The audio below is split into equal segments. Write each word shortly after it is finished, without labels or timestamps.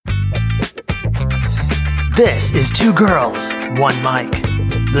This is Two Girls, One Mic,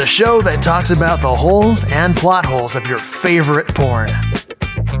 the show that talks about the holes and plot holes of your favorite porn.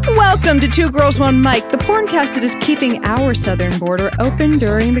 Welcome to Two Girls, One Mic, the porncast that is keeping our southern border open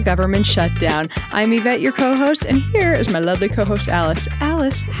during the government shutdown. I'm Yvette, your co-host, and here is my lovely co-host, Alice.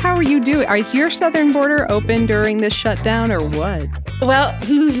 Alice, how are you doing? Is your southern border open during this shutdown or what? Well,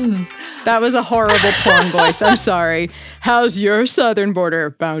 that was a horrible porn voice. I'm sorry. How's your southern border?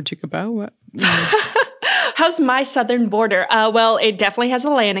 Bow chicka bow. What? How's my southern border? Well, it definitely has a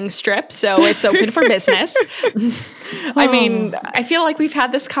landing strip, so it's open for business. I mean, I feel like we've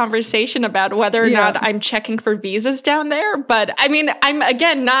had this conversation about whether or not I'm checking for visas down there, but I mean, I'm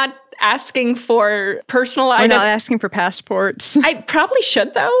again not asking for personal We're not asking for passports. I probably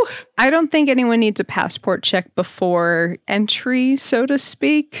should, though. I don't think anyone needs a passport check before entry, so to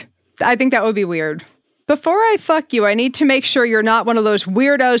speak. I think that would be weird. Before I fuck you, I need to make sure you're not one of those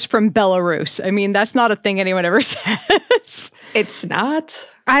weirdos from Belarus. I mean, that's not a thing anyone ever says. It's not?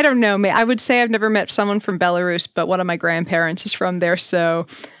 I don't know. I would say I've never met someone from Belarus, but one of my grandparents is from there, so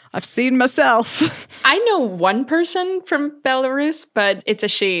I've seen myself. I know one person from Belarus, but it's a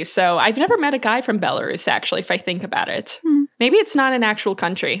she, so I've never met a guy from Belarus, actually, if I think about it. Maybe it's not an actual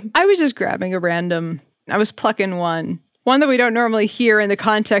country. I was just grabbing I was plucking one that we don't normally hear in the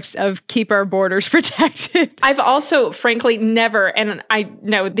context of keep our borders protected. I've also, frankly, never, and I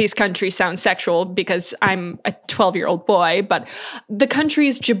know these countries sound sexual because I'm a 12-year-old boy, but the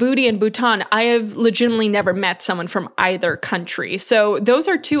countries Djibouti and Bhutan, I have legitimately never met someone from either country. So those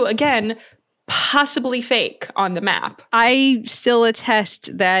are two, again, possibly fake on the map. I still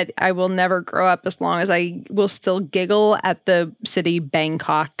attest that I will never grow up as long as I will still giggle at the city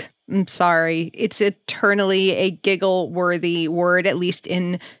Bangkok. I'm sorry. It's eternally a giggle-worthy word, at least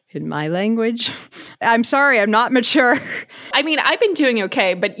in my language. I'm sorry, I'm not mature. I mean, I've been doing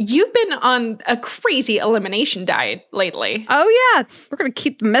okay, but you've been on a crazy elimination diet lately. Oh, yeah. We're going to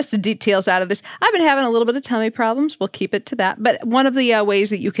keep the mess of details out of this. I've been having a little bit of tummy problems. We'll keep it to that. But one of the ways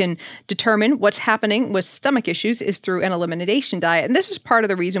that you can determine what's happening with stomach issues is through an elimination diet. And this is part of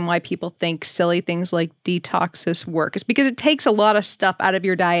the reason why people think silly things like detoxes work. Is because it takes a lot of stuff out of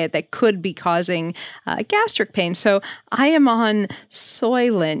your diet that could be causing gastric pain. So I am on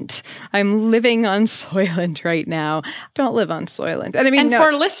Soylent. I'm living on Soylent right now. Don't live on Soylent. And I mean,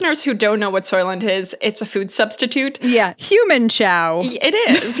 for listeners who don't know what Soylent is, it's a food substitute. Yeah, human chow. It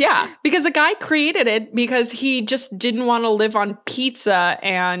is, yeah. Because a guy created it because he just didn't want to live on pizza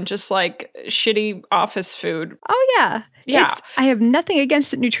and just like shitty office food. Oh, yeah. Yeah. I have nothing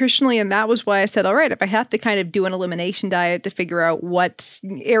against it nutritionally, and that was why I said, all right, if I have to kind of do an elimination diet to figure out what's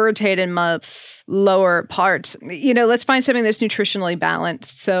irritating my lower parts, let's find something that's nutritionally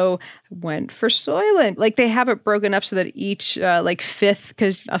balanced. So I went for Soylent. Like, they have it broken up so that each, fifth,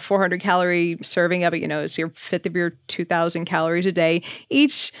 because a 400-calorie serving of it, is your fifth of your 2,000 calories a day.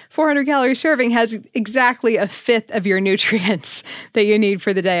 Each 400-calorie serving has exactly a fifth of your nutrients that you need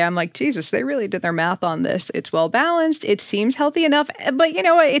for the day. I'm like, Jesus, they really did their math on this. It's well-balanced. It seems healthy enough, but you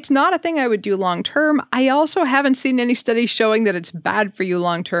know what? It's not a thing I would do long-term. I also haven't seen any studies showing that it's bad for you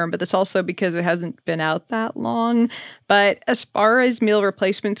long-term, but that's also because it hasn't been out that long. But as far as meal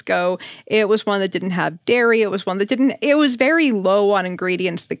replacements go, it was one that didn't have dairy. It was one that it was very low on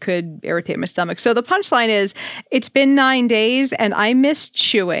ingredients that could irritate my stomach. So the punchline is, it's been 9 days and I miss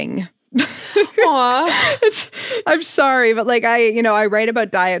chewing. I'm sorry, but I write about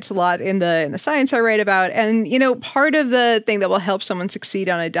diets a lot in the science I write about. And, part of the thing that will help someone succeed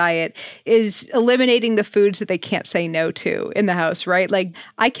on a diet is eliminating the foods that they can't say no to in the house, right? Like,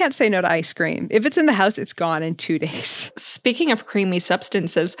 I can't say no to ice cream. If it's in the house, it's gone in 2 days. Speaking of creamy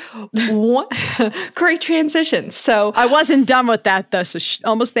substances, great transition. So I wasn't done with that, though, so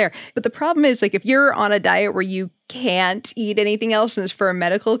almost there. But the problem is, if you're on a diet where you can't eat anything else and it's for a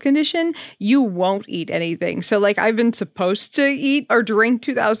medical condition, you won't eat anything. So I've been supposed to eat or drink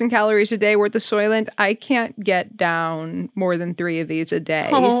 2,000 calories a day worth of Soylent. I can't get down more than 3 of these a day.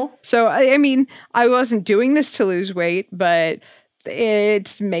 Oh. So, I mean, I wasn't doing this to lose weight, but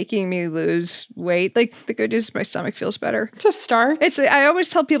it's making me lose weight. The good news is my stomach feels better. To start. I always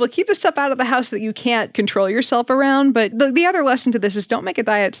tell people, keep the stuff out of the house that you can't control yourself around. But the other lesson to this is don't make a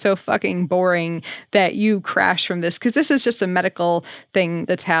diet so fucking boring that you crash from this, because this is just a medical thing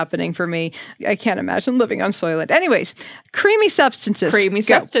that's happening for me. I can't imagine living on Soylent. Anyways, creamy substances.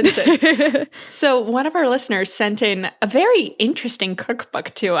 So one of our listeners sent in a very interesting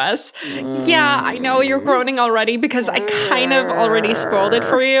cookbook to us. Yeah, I know you're groaning already because I kind of already spoiled it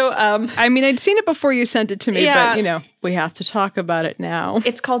for you. I mean, I'd seen it before you sent it to me, but we have to talk about it now.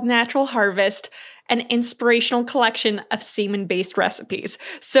 It's called Natural Harvest. an inspirational collection of semen-based recipes.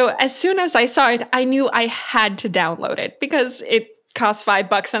 So as soon as I saw it, I knew I had to download it because it cost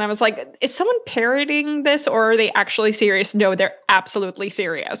 $5. And I was like, is someone parroting this or are they actually serious? No, they're absolutely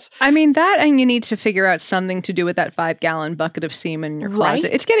serious. I mean, that and you need to figure out something to do with that 5-gallon bucket of semen in your closet.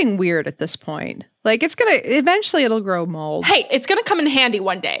 Right? It's getting weird at this point. Like, eventually it'll grow mold. Hey, it's going to come in handy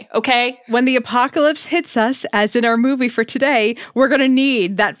one day, okay? When the apocalypse hits us, as in our movie for today, we're going to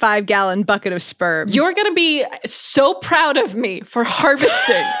need that 5-gallon bucket of sperm. You're going to be so proud of me for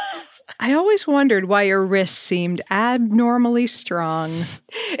harvesting. I always wondered why your wrists seemed abnormally strong.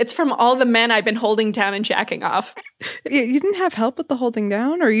 It's from all the men I've been holding down and jacking off. You didn't have help with the holding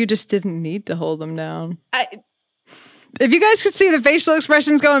down, or you just didn't need to hold them down? If you guys could see the facial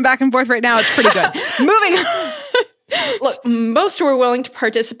expressions going back and forth right now, it's pretty good. Moving on. Look, most were willing to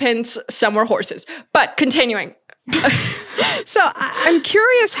participants, some were horses. But continuing. So I'm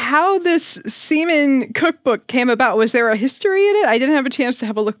curious how this semen cookbook came about. Was there a history in it? I didn't have a chance to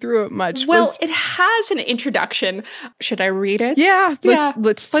have a look through it much. Well, it has an introduction. Should I read it? Yeah, let's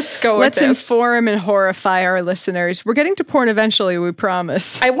go with Let's this. inform and horrify our listeners. We're getting to porn eventually, we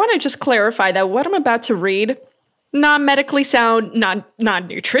promise. I want to just clarify that what I'm about to read, non-medically sound,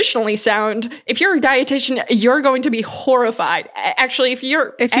 non-nutritionally sound. If you're a dietitian, you're going to be horrified. Actually, if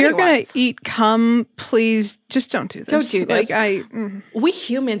you're going to eat cum, please just don't do this. Don't do this. Like We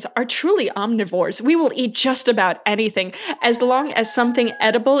humans are truly omnivores. We will eat just about anything as long as something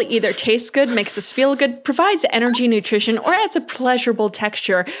edible either tastes good, makes us feel good, provides energy, nutrition, or adds a pleasurable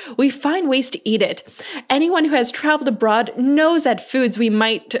texture. We find ways to eat it. Anyone who has traveled abroad knows that foods we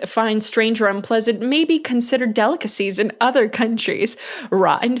might find strange or unpleasant may be considered delicacies in other countries.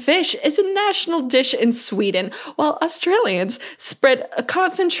 Rotten fish is a national dish in Sweden, while Australians spread a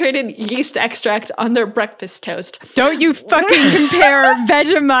concentrated yeast extract on their breakfast toast. Don't you fucking compare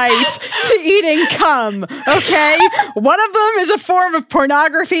Vegemite to eating cum, okay? One of them is a form of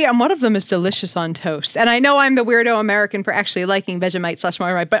pornography, and one of them is delicious on toast. And I know I'm the weirdo American for actually liking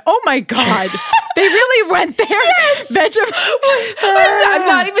Vegemite/Marmite, but oh my God, they really went there. Yes! Vegemite. I'm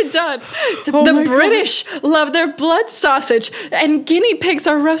not even done. The British love their blood sausage, and guinea pigs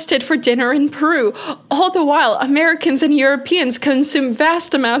are roasted for dinner in Peru. All the while, Americans and Europeans consume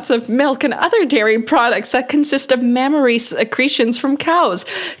vast amounts of milk and other dairy products that consist of mammary secretions from cows.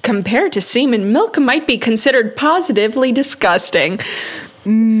 Compared to semen, milk might be considered positively disgusting.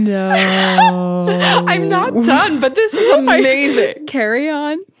 No. I'm not done, but this is amazing. Carry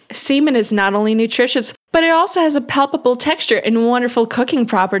on. Semen is not only nutritious, but it also has a palpable texture and wonderful cooking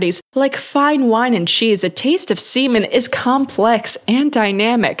properties. Like fine wine and cheese, a taste of semen is complex and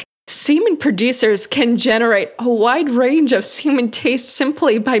dynamic. Semen producers can generate a wide range of semen tastes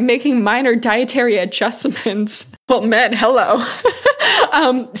simply by making minor dietary adjustments. Well, men, hello.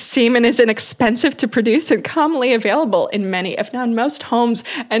 Semen is inexpensive to produce and commonly available in many, if not most, homes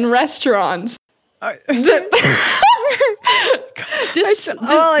and restaurants.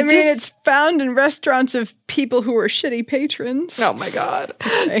 It's found in restaurants of people who are shitty patrons. Oh my God.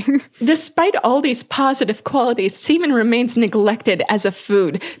 Despite all these positive qualities, semen remains neglected as a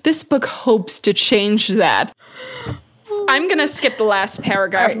food. This book hopes to change that. I'm going to skip the last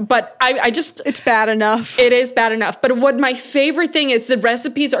paragraph, but I just... It's bad enough. It is bad enough. But what my favorite thing is the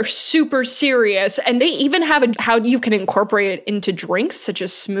recipes are super serious, and they even have how you can incorporate it into drinks, such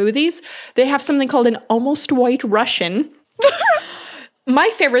as smoothies. They have something called an almost white Russian. My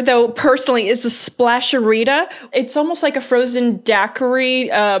favorite, though, personally, is the Splasherita. It's almost like a frozen daiquiri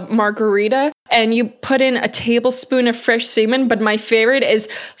margarita, and you put in a tablespoon of fresh semen, but my favorite is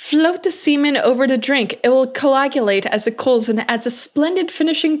float the semen over the drink. It will coagulate as it cools and adds a splendid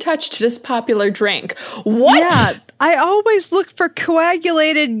finishing touch to this popular drink. What? Yeah, I always look for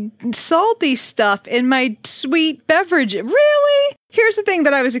coagulated salty stuff in my sweet beverage. Really? Here's the thing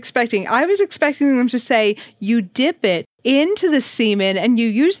that I was expecting. I was expecting them to say, you dip it into the semen and you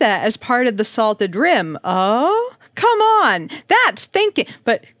use that as part of the salted rim. Oh, come on. That's thinking.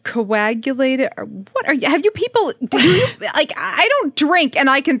 But coagulated, or what are you? Have you people, like, I don't drink and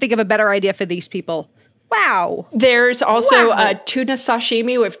I can think of a better idea for these people. Wow. There's also tuna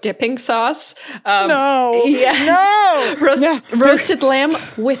sashimi with dipping sauce. No. Yes. No. Roasted lamb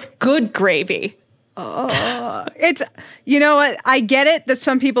with good gravy. It's, you know what? I get it that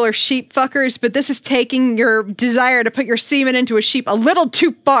some people are sheep fuckers, but this is taking your desire to put your semen into a sheep a little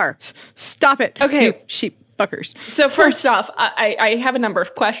too far. Stop it. Okay. You sheep fuckers. So first off, I have a number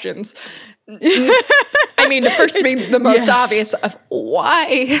of questions. I mean, the first being the most obvious of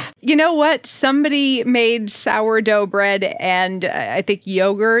why. You know what? Somebody made sourdough bread and I think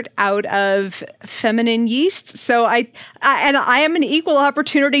yogurt out of feminine yeast. So I am an equal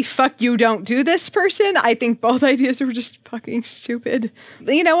opportunity fuck you don't do this person. I think both ideas are just fucking stupid.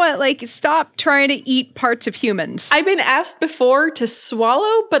 You know what? Like, stop trying to eat parts of humans. I've been asked before to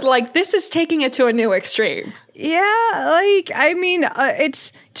swallow, but like this is taking it to a new extreme. Yeah, like, I mean,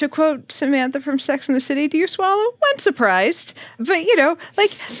 it's, to quote Samantha from Sex and the City, do you swallow? When surprised. But, you know,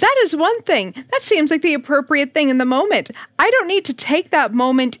 like, that is one thing. That seems like the appropriate thing in the moment. I don't need to take that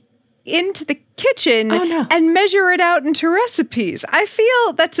moment into the kitchen and measure it out into recipes. I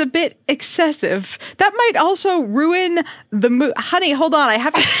feel that's a bit excessive. That might also ruin the mood. Honey, hold on. I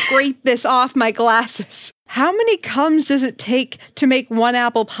have to scrape this off my glasses. How many comes does it take to make one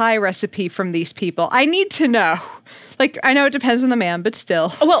apple pie recipe from these people? I need to know. Like, I know it depends on the man, but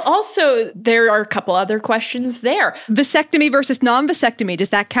still. Well, also, there are a couple other questions there. Vasectomy versus non-vasectomy.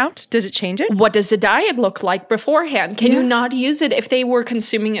 Does that count? Does it change it? What does the diet look like beforehand? Can you not use it if they were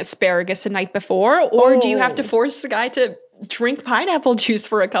consuming asparagus the night before? Or do you have to force the guy to drink pineapple juice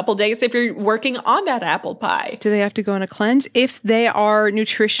for a couple days if you're working on that apple pie? Do they have to go on a cleanse? If they are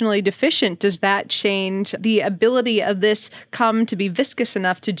nutritionally deficient, does that change the ability of this cum to be viscous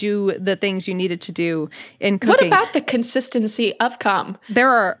enough to do the things you need it to do in cooking? What about the consistency of cum?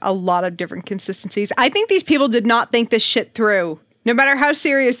 There are a lot of different consistencies. I think these people did not think this shit through. No matter how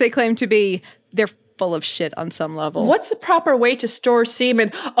serious they claim to be, they're full of shit on some level. What's the proper way to store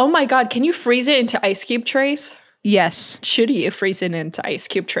semen? Oh my God, can you freeze it into ice cube trays? Yes. Should you freeze it into ice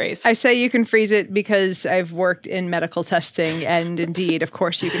cube trays? I say you can freeze it because I've worked in medical testing, and indeed, of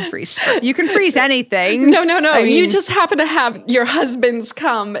course, you can freeze. You can freeze anything. No. I mean, you just happen to have your husband's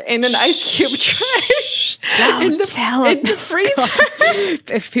cum in an ice cube tray. Don't tell him. In the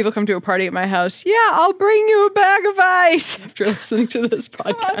freezer. If people come to a party at my house, yeah, I'll bring you a bag of ice after listening to this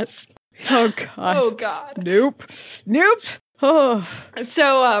podcast. Oh, God. Oh, God. Nope. Oh.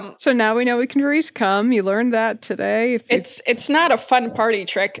 So now we know we can freeze cum. You learned that today. It's not a fun party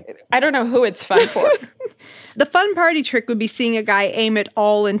trick. I don't know who it's fun for. The fun party trick would be seeing a guy aim it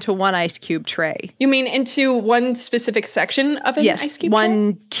all into one ice cube tray. You mean into one specific section of an ice cube tray? Yes,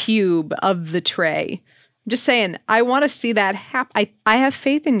 one cube of the tray. I'm just saying, I want to see that happen. I have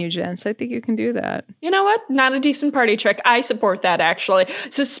faith in you, Jen, so I think you can do that. You know what? Not a decent party trick. I support that, actually.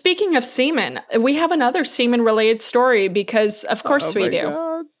 So speaking of semen, we have another semen-related story because, of course, we do.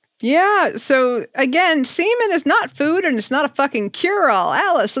 God. Yeah, so again, semen is not food and it's not a fucking cure-all.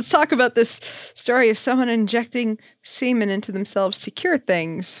 Alice, let's talk about this story of someone injecting semen into themselves to cure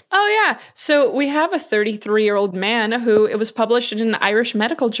things. Oh, yeah. So we have a 33-year-old man who, it was published in an Irish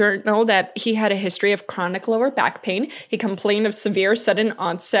medical journal that he had a history of chronic lower back pain. He complained of severe sudden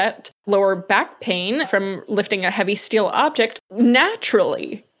onset lower back pain from lifting a heavy steel object.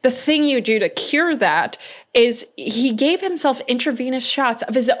 Naturally, the thing you do to cure that is he gave himself intravenous shots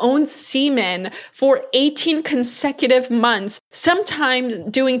of his own semen for 18 consecutive months, sometimes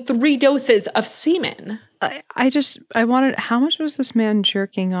doing 3 doses of semen. I wanted, how much was this man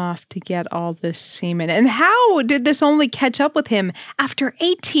jerking off to get all this semen? And how did this only catch up with him after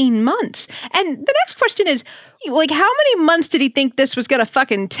 18 months? And the next question is, like, how many months did he think this was going to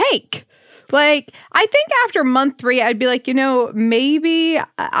fucking take? Like, I think after month 3, I'd be like, you know, maybe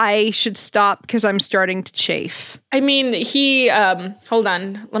I should stop because I'm starting to chafe. I mean, he, hold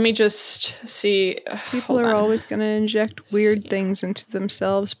on, let me just see. People are always going to inject weird things into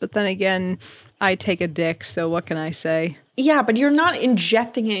themselves, but then again, I take a dick, so what can I say? Yeah, but you're not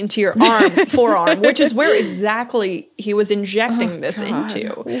injecting it into your forearm, which is where exactly he was injecting this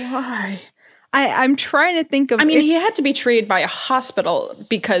into. Why? I'm trying to think of... I mean, he had to be treated by a hospital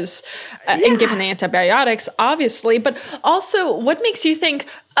because, and given antibiotics, obviously, but also what makes you think,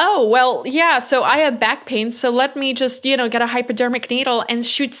 oh, well, yeah, so I have back pain, so let me just, get a hypodermic needle and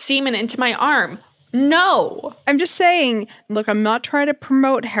shoot semen into my arm. No. I'm just saying, look, I'm not trying to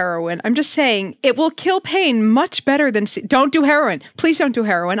promote heroin. I'm just saying it will kill pain much better than... Don't do heroin. Please don't do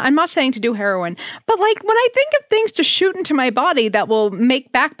heroin. I'm not saying to do heroin. But like when I think of things to shoot into my body that will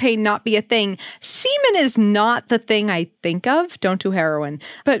make back pain not be a thing, semen is not the thing I think of. Don't do heroin.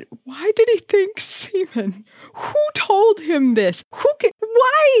 But why did he think semen? Who told him this?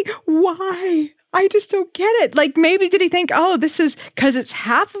 Why? I just don't get it. Like, maybe did he think, oh, this is because it's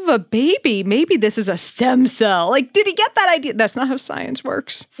half of a baby. Maybe this is a stem cell. Like, did he get that idea? That's not how science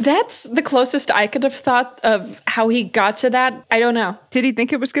works. That's the closest I could have thought of how he got to that. I don't know. Did he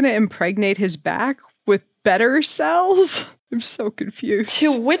think it was going to impregnate his back with better cells? I'm so confused.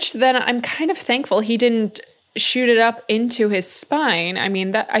 To which then I'm kind of thankful he didn't shoot it up into his spine, I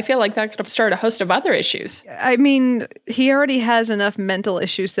mean, that I feel like that could have started a host of other issues. I mean, he already has enough mental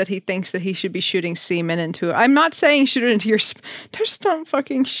issues that he thinks that he should be shooting semen into. I'm not saying shoot it into your... Just don't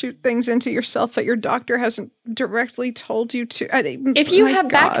fucking shoot things into yourself that your doctor hasn't directly told you to. If you have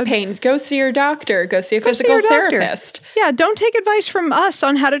back pains, go see your doctor. Go see a physical therapist. Yeah, don't take advice from us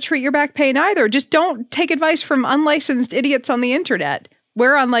on how to treat your back pain either. Just don't take advice from unlicensed idiots on the internet.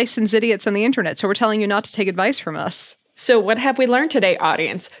 We're unlicensed idiots on the internet, so we're telling you not to take advice from us. So what have we learned today,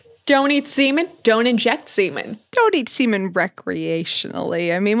 audience? Don't eat semen. Don't inject semen. Don't eat semen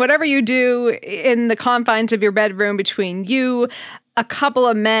recreationally. I mean, whatever you do in the confines of your bedroom between you, a couple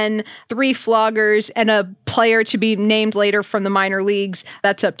of men, 3 floggers, and a player to be named later from the minor leagues,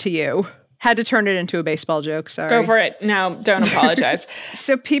 that's up to you. Had to turn it into a baseball joke, sorry. Go for it. No, don't apologize.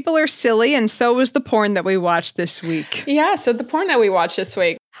 So people are silly, and so was the porn that we watched this week. Yeah, so the porn that we watched this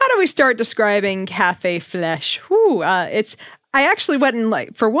week. How do we start describing Cafe Flesh? I actually went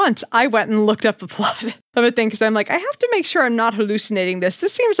and, for once, I went and looked up the plot of a thing because I'm like, I have to make sure I'm not hallucinating this.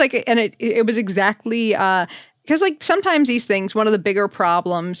 This seems like, and it was exactly... Because, sometimes these things, one of the bigger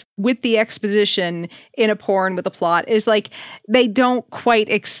problems with the exposition in a porn with a plot is, they don't quite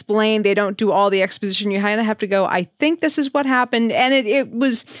explain, they don't do all the exposition. You kind of have to go, I think this is what happened. And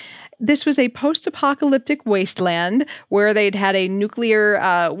this was a post-apocalyptic wasteland where they'd had a nuclear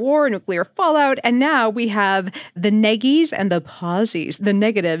war, nuclear fallout, and now we have the neggies and the posies, the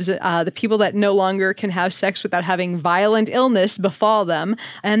negatives, the people that no longer can have sex without having violent illness befall them,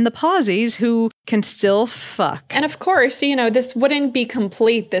 and the posies who can still fuck. And of course, this wouldn't be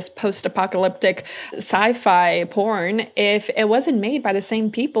complete, this post-apocalyptic sci-fi porn, if it wasn't made by the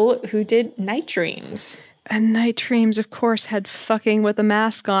same people who did Night Dreams. And Night Dreams, of course, had fucking with a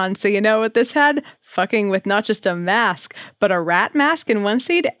mask on. So you know what this had? Fucking with not just a mask, but a rat mask in one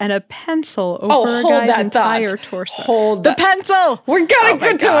seat and a pencil over a guy's entire torso. Hold the pencil! We're gonna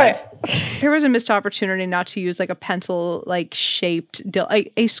get to it! There was a missed opportunity not to use a pencil shaped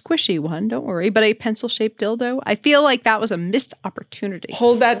dildo, a squishy one, don't worry, but a pencil shaped dildo. I feel like that was a missed opportunity.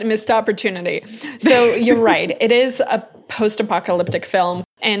 Hold that missed opportunity. So you're right. It is a post-apocalyptic film.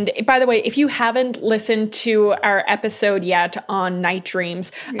 And by the way, if you haven't listened to our episode yet on Night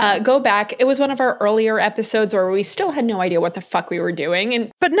Dreams, go back. It was one of our earlier episodes where we still had no idea what the fuck we were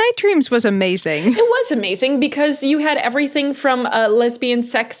doing. But Night Dreams was amazing. It was amazing because you had everything from lesbian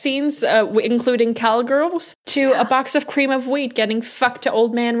sex scenes, including cowgirls, to a box of cream of wheat getting fucked to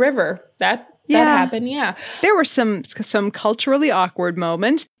Old Man River. That happened, yeah. There were some culturally awkward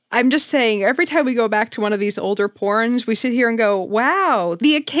moments. I'm just saying, every time we go back to one of these older porns, we sit here and go, wow,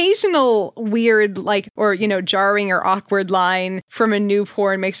 the occasional weird, jarring or awkward line from a new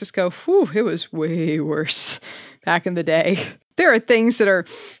porn makes us go, whew, it was way worse back in the day. There are things that are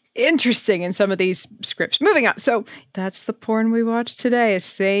interesting in some of these scripts. Moving on. So that's the porn we watched today.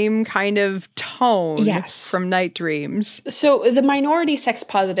 Same kind of tone from Night Dreams. So the minority sex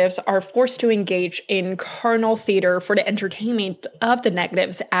positives are forced to engage in carnal theater for the entertainment of the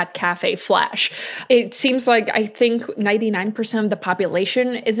negatives at Cafe Flash. It seems like I think 99% of the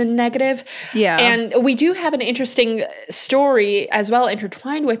population is a negative. Yeah. And we do have an interesting story as well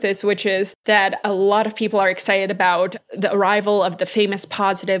intertwined with this, which is that a lot of people are excited about the arrival of the famous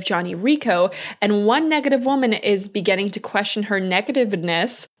positive Johnny Rico, and one negative woman is beginning to question her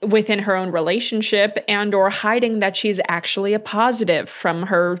negativeness within her own relationship and or hiding that she's actually a positive from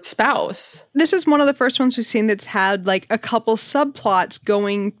her spouse. This is one of the first ones we've seen that's had a couple subplots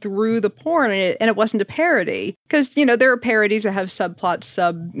going through the porn, and it wasn't a parody. Because, there are parodies that have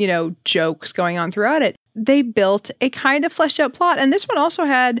subplots, jokes going on throughout it. They built a kind of fleshed out plot. And this one also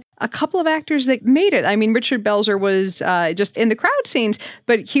had a couple of actors that made it. I mean, Richard Belzer was just in the crowd scenes,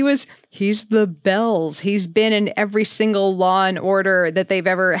 but he's the Bells. He's been in every single Law and Order that they've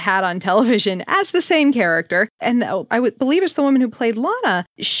ever had on television as the same character. And I would believe it's the woman who played Lana.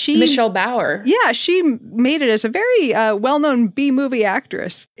 Michelle Bauer. Yeah, she made it as a very well-known B-movie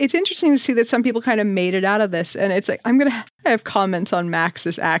actress. It's interesting to see that some people kind of made it out of this. And it's I have comments on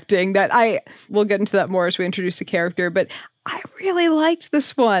Max's acting that we'll get into that more as we introduce the character, but I really liked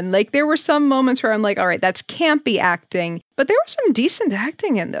this one. There were some moments where I'm like, all right, that's campy acting, but there was some decent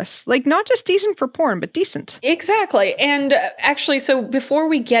acting in this. Not just decent for porn, but decent. Exactly. And actually, so before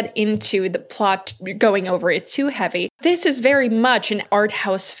we get into the plot going over it too heavy, this is very much an art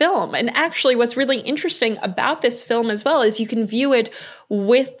house film. And actually, what's really interesting about this film as well is you can view it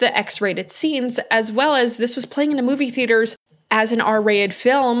with the X-rated scenes, as well as this was playing in the movie theaters as an R-rated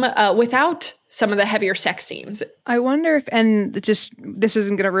film without some of the heavier sex scenes. I wonder if, and just, this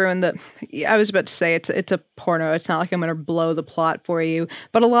isn't going to ruin I was about to say it's a porno. It's not like I'm going to blow the plot for you,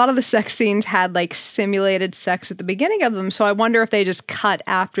 but a lot of the sex scenes had like simulated sex at the beginning of them. So I wonder if they just cut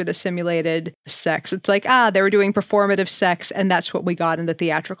after the simulated sex. It's like, they were doing performative sex and that's what we got in the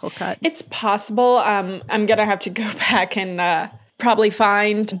theatrical cut. It's possible. I'm going to have to go back and probably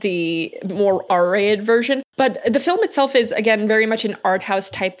find the more R-rated version. But the film itself is, again, very much an art house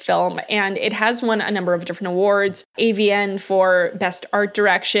type film, and it has won a number of different awards. AVN for Best Art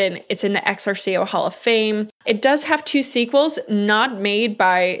Direction. It's in the XRCO Hall of Fame. It does have 2 sequels, not made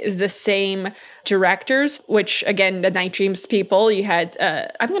by the same directors, which, again, the Night Dreams people, you had,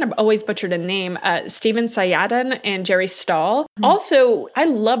 I'm going to always butcher the name, Steven Sayadan and Jerry Stahl. Mm-hmm. Also, I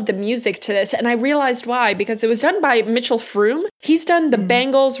love the music to this, and I realized why, because it was done by Mitchell Froom. He's done the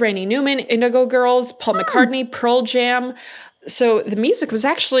Bangles, Randy Newman, Indigo Girls, Paul McCartney, Pearl Jam. So the music was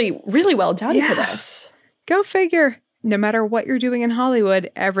actually really well done to this. Go figure. No matter what you're doing in Hollywood,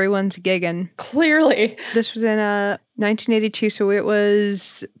 everyone's gigging. Clearly. This was in 1982, so it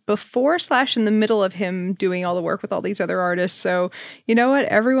was before / in the middle of him doing all the work with all these other artists. So, you know what?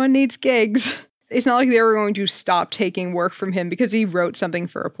 Everyone needs gigs. It's not like they were going to stop taking work from him because he wrote something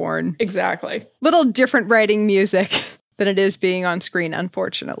for a porn. Exactly. Little different writing music than it is being on screen,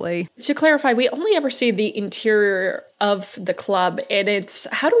 unfortunately. To clarify, we only ever see the interior of the club, and it's,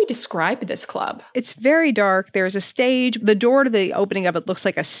 how do we describe this club? It's very dark. There's a stage. The door to the opening of it looks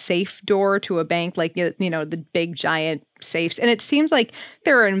like a safe door to a bank, like, you know, the big giant safes. And it seems like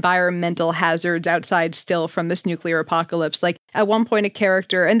there are environmental hazards outside still from this nuclear apocalypse. Like at one point a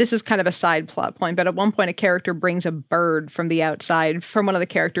character, and this is kind of a side plot point, but at one point a character brings a bird from the outside from one of the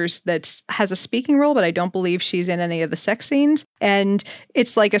characters that has a speaking role, but I don't believe she's in any of the sex scenes. And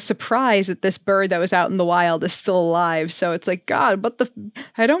it's like a surprise that this bird that was out in the wild is still alive. So it's like, God,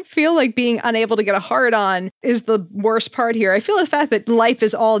 I don't feel like being unable to get a hard on is the worst part here. I feel the fact that life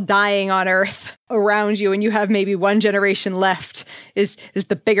is all dying on Earth around you and you have maybe one generation left is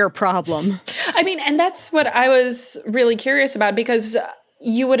the bigger problem. I mean, and that's what I was really curious about, because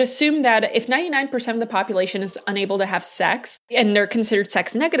you would assume that if 99% of the population is unable to have sex and they're considered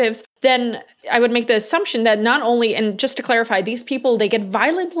sex negatives, then I would make the assumption that not only, and just to clarify, these people, they get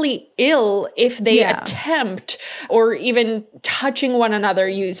violently ill if they attempt or even touching one another,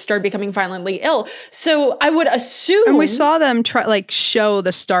 you start becoming violently ill. So I would assume... And we saw them show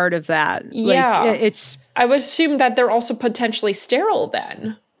the start of that. Yeah. I would assume that they're also potentially sterile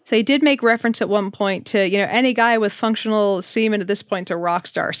then. They did make reference at one point to, you know, any guy with functional semen at this point is a rock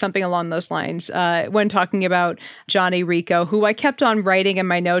star, something along those lines, when talking about Johnny Rico, who I kept on writing in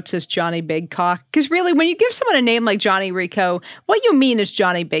my notes as Johnny Big Cock. Because really, when you give someone a name like Johnny Rico, what you mean is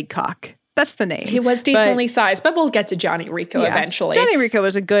Johnny Big Cock. That's the name. He was decently sized, but we'll get to Johnny Rico eventually. Johnny Rico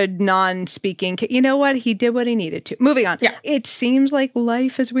was a good non-speaking. You know what? He did what he needed to. Moving on. Yeah. It seems like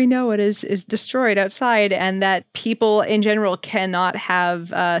life as we know it is destroyed outside, and that people in general cannot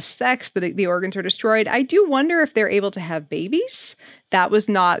have sex, that the organs are destroyed. I do wonder if they're able to have babies. That was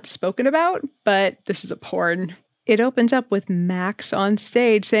not spoken about, but this is a porn. It opens up with Max on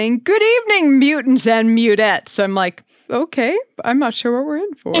stage saying, "Good evening, mutants and mutettes." I'm like, okay, I'm not sure what we're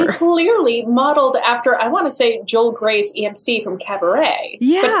in for. And clearly modeled after, I want to say, Joel Grey's EMC from Cabaret.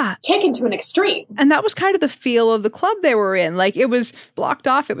 Yeah. But taken to an extreme. And that was kind of the feel of the club they were in. Like, it was blocked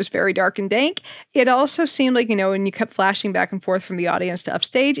off. It was very dark and dank. It also seemed like, you know, when you kept flashing back and forth from the audience to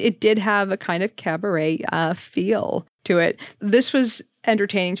upstage, it did have a kind of cabaret feel to it. This was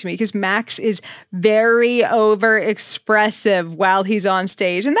entertaining to me because Max is very over expressive while he's on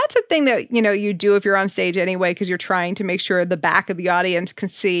stage. And that's a thing that, you know, you do if you're on stage anyway, because you're trying to make sure the back of the audience can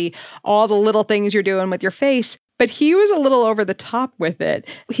see all the little things you're doing with your face. But he was a little over the top with it.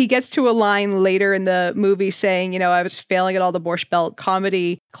 He gets to a line later in the movie saying, you know, I was failing at all the Borscht Belt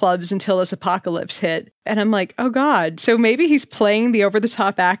comedy clubs until this apocalypse hit. And I'm like, oh God. So maybe he's playing the over the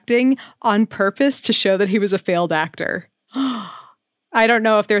top acting on purpose to show that he was a failed actor. I don't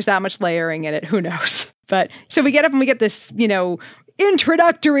know if there's that much layering in it. Who knows? But so we get up and we get this, you know,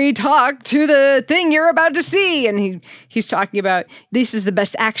 introductory talk to the thing you're about to see. And he's talking about, this is the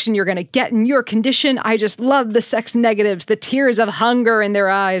best action you're going to get in your condition. I just love the sex negatives, the tears of hunger in their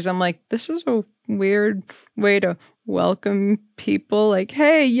eyes. I'm like, this is a weird way to welcome people. Like,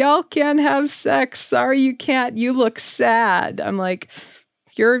 hey, y'all can't have sex. Sorry, you can't. You look sad. I'm like,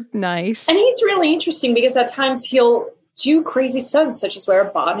 you're nice. And he's really interesting because at times he'll do crazy stunts, such as wear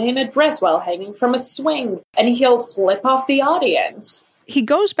a bonnet and a dress while hanging from a swing, and he'll flip off the audience. he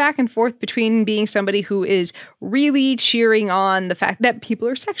goes back and forth between being somebody who is really cheering on the fact that people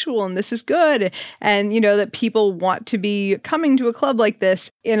are sexual and this is good. And, that people want to be coming to a club like this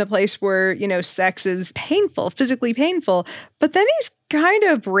in a place where, sex is painful, physically painful. But then he's kind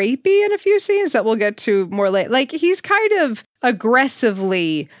of rapey in a few scenes that we'll get to more late. Like, he's kind of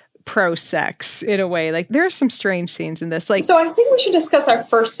aggressively pro-sex in a way. Like, there are some strange scenes in this. Like, so I think we should discuss our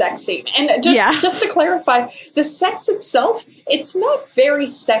first sex scene. And just to clarify, the sex itself, it's not very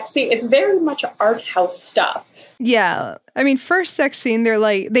sexy. It's very much art house stuff. Yeah. I mean, first sex scene,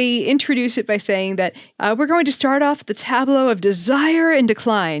 they introduce it by saying that we're going to start off the tableau of desire and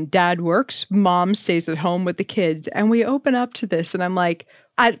decline. Dad works, mom stays at home with the kids. And we open up to this. And I'm like,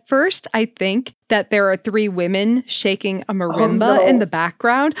 at first, I think that there are 3 women shaking a marimba in the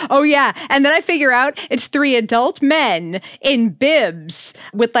background. Oh, yeah. And then I figure out it's 3 adult men in bibs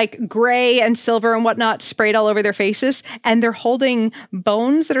with like gray and silver and whatnot sprayed all over their faces. And they're holding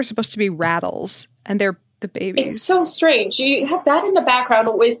bones that are supposed to be rattles. And they're the babies. It's so strange. You have that in the background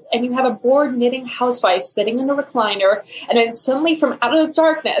and you have a bored knitting housewife sitting in a recliner. And then suddenly from out of the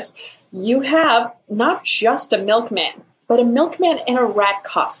darkness, you have not just a milkman, but a milkman in a rat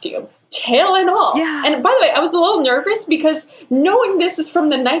costume, tail and all. Yeah. And by the way, I was a little nervous because knowing this is from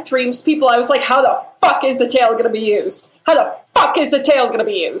the Night Dreams people, I was like, how the fuck is the tail going to be used? How the fuck is the tail going to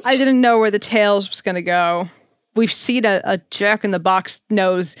be used? I didn't know where the tail was going to go. We've seen a Jack-in-the-Box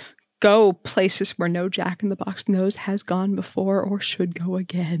nose go places where no Jack-in-the-Box nose has gone before or should go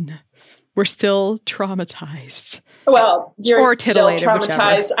again. We're still traumatized. Well, you're still Whichever.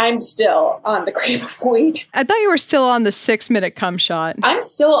 traumatized. I'm still on the Grave of Wheat. I thought you were still on the 6-minute cum shot. I'm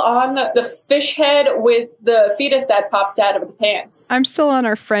still on the fish head with the fetus that popped out of the pants. I'm still on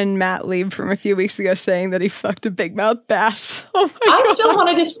our friend Matt Lieb from a few weeks ago saying that he fucked a big mouth bass. Oh my God. I still want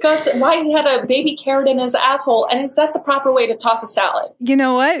to discuss why he had a baby carrot in his asshole, and is that the proper way to toss a salad? You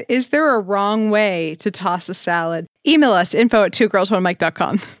know what? Is there a wrong way to toss a salad? Email us,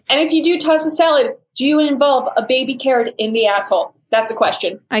 info@twogirlsonemic.com. And if you do toss a salad, do you involve a baby carrot in the asshole? That's a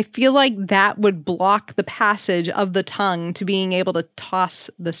question. I feel like that would block the passage of the tongue to being able to toss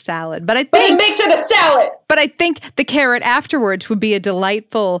the salad. But it makes it a salad! But I think the carrot afterwards would be a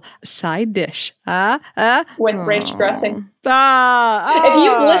delightful side dish. With ranch dressing. If If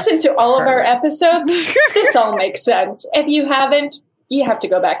you've listened to all of our episodes, this all makes sense. If you haven't, you have to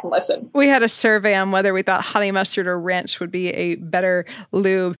go back and listen. We had a survey on whether we thought honey mustard or ranch would be a better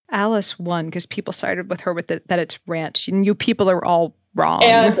lube. Alice won because people sided with her that it's ranch. And you people are all wrong.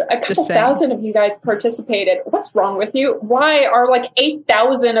 And a couple thousand of you guys participated. What's wrong with you? Why are like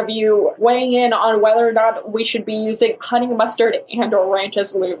 8,000 of you weighing in on whether or not we should be using honey mustard and or ranch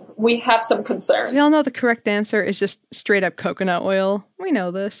as lube? We have some concerns. We all know the correct answer is just straight up coconut oil. We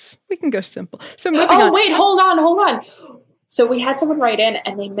know this. We can go simple. So moving on. Wait, hold on. So we had someone write in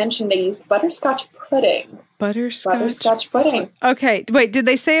and they mentioned they used butterscotch pudding. Butterscotch pudding. Okay. Wait, did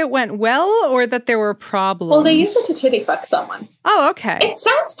they say it went well or that there were problems? Well, they used it to titty fuck someone. Oh, okay. It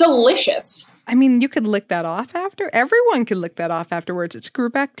sounds delicious. I mean, you could lick that off after. Everyone could lick that off afterwards. It's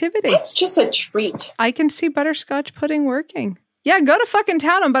group activity. It's just a treat. I can see butterscotch pudding working. Yeah, go to fucking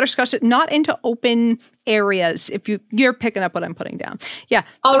town on butterscotch, not into open areas if you're picking up what I'm putting down. Yeah.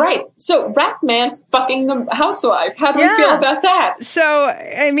 All right. So Rat Man fucking the housewife. How do we feel about that? So,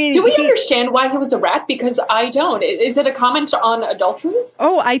 I mean... Do we understand why he was a rat? Because I don't. Is it a comment on adultery?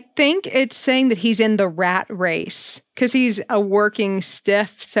 Oh, I think it's saying that he's in the rat race because he's a working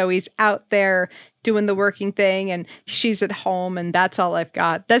stiff. So he's out there doing the working thing and she's at home and that's all I've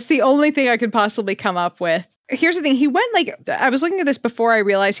got. That's the only thing I could possibly come up with. Here's the thing. He went I was looking at this before I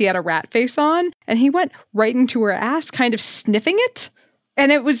realized he had a rat face on and he went right into her ass, kind of sniffing it. And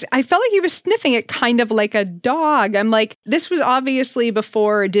I felt like he was sniffing it kind of like a dog. I'm like, this was obviously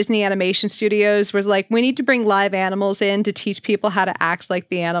before Disney Animation Studios was like, we need to bring live animals in to teach people how to act like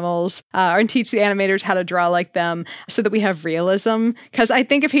the animals or teach the animators how to draw like them so that we have realism. Because I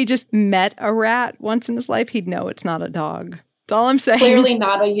think if he just met a rat once in his life, he'd know it's not a dog. That's all I'm saying. Clearly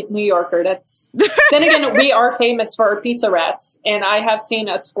not a New Yorker. Then again, we are famous for our pizza rats, and I have seen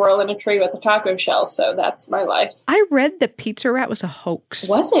a squirrel in a tree with a taco shell, so that's my life. I read that Pizza Rat was a hoax.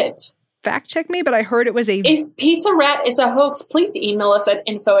 Was it? Fact check me, but I heard it was a... If Pizza Rat is a hoax, please email us at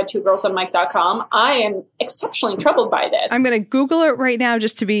info@twogirlsonemic.com. I am exceptionally troubled by this. I'm going to Google it right now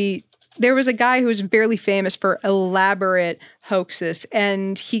just to be... There was a guy who was barely famous for elaborate hoaxes.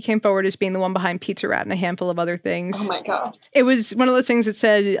 And he came forward as being the one behind Pizza Rat and a handful of other things. Oh my God. It was one of those things that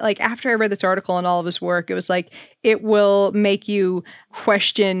said, like, after I read this article and all of his work, it was like, it will make you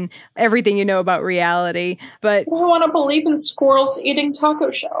question everything you know about reality. But I want to believe in squirrels eating taco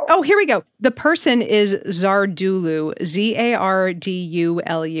shells. oh, here we go. The person is Zardulu, Zardulu.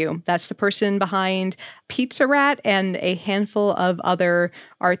 That's the person behind Pizza Rat and a handful of other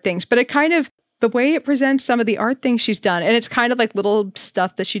art things. But it kind of, the way it presents some of the art things she's done, and it's kind of like little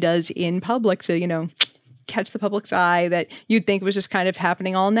stuff that she does in public to, you know, catch the public's eye that you'd think was just kind of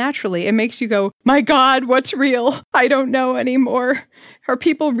happening all naturally. It makes you go, my God, what's real? I don't know anymore. Are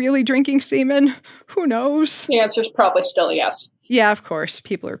people really drinking semen? Who knows? The answer is probably still yes. Yeah, of course.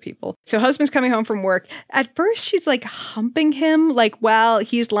 People are people. So husband's coming home from work. At first, she's like humping him, like while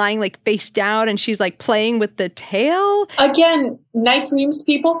he's lying like face down, and she's like playing with the tail. Again, night dreams,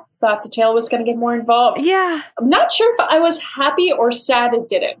 people. Thought the tail was going to get more involved. Yeah. I'm not sure if I was happy or sad it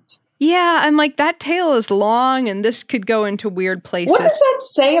didn't. Yeah, I'm like, that tail is long and this could go into weird places. What does that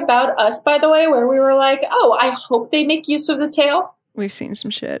say about us, by the way, where we were like, oh, I hope they make use of the tail? We've seen some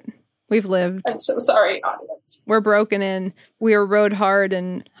shit. We've lived. I'm so sorry, audience. We're broken in. We were rode hard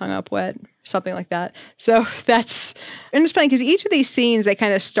and hung up wet. Something like that. So that's, and it's funny because each of these scenes, they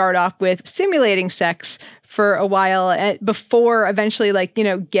kind of start off with simulating sex for a while before eventually, like, you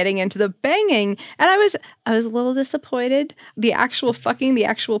know, getting into the banging. And I was a little disappointed. The actual fucking, the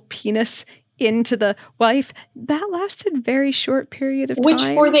actual penis into the wife, that lasted a very short period of time. Which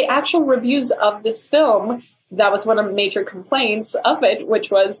for the actual reviews of this film, that was one of the major complaints of it,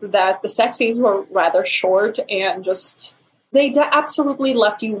 which was that the sex scenes were rather short and just, they absolutely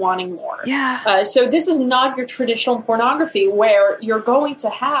left you wanting more. Yeah. So this is not your traditional pornography where you're going to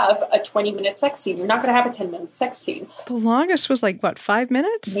have a 20-minute sex scene. You're not going to have a 10-minute sex scene. The longest was like, what, 5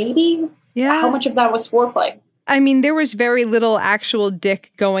 minutes? Maybe? Yeah. How much of that was foreplay? I mean, there was very little actual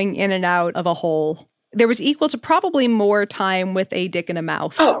dick going in and out of a hole. There was equal to probably more time with a dick in a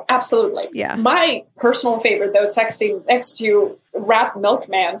mouth. Oh, absolutely. Yeah. My personal favorite, though, sex scene next to Rat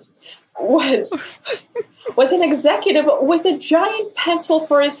Milkman was an executive with a giant pencil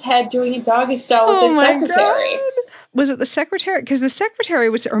for his head doing a doggy style with his secretary. God. Was it the secretary? Because the secretary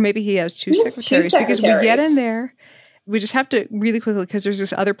was, or maybe he has two secretaries. Because we get in there. We just have to really quickly, because there's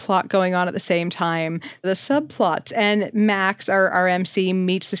this other plot going on at the same time, the subplots. And Max, our MC,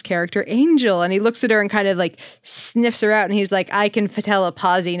 meets this character, Angel, and he looks at her and kind of like sniffs her out. And he's like, I can tell a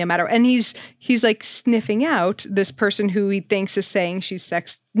posy no matter. And he's like sniffing out this person who he thinks is saying she's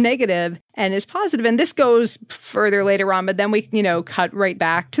sex negative and is positive. And this goes further later on, but then we, you know, cut right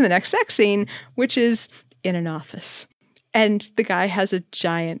back to the next sex scene, which is in an office. And the guy has a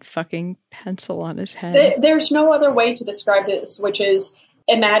giant fucking pencil on his head. There's no other way to describe this, which is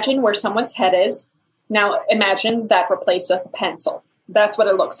imagine where someone's head is. Now imagine that replaced with a pencil. That's what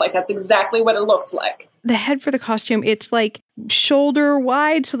it looks like. That's exactly what it looks like. The head for the costume, it's like shoulder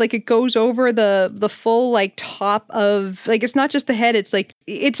wide. So like it goes over the full like top of, like, it's not just the head. It's like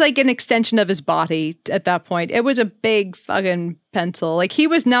an extension of his body at that point. It was a big fucking pencil. Like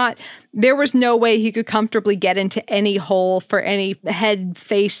there was no way he could comfortably get into any hole for any head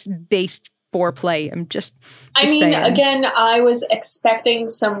face based foreplay. I'm just saying. Again, I was expecting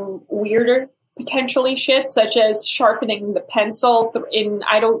some weirder potentially shit, such as sharpening the pencil in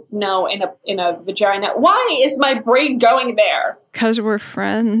a vagina. Why is my brain going there? Because we're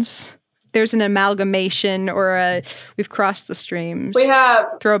friends. There's an amalgamation or we've crossed the streams. We have.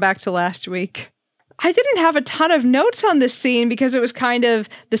 Throwback to last week. I didn't have a ton of notes on this scene because it was kind of,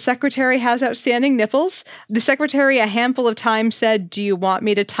 the secretary has outstanding nipples. The secretary a handful of times said, do you want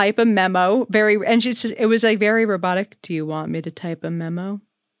me to type a memo? It was like very robotic. Do you want me to type a memo?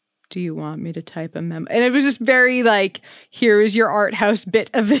 Do you want me to type a memo? And it was just very like, here is your art house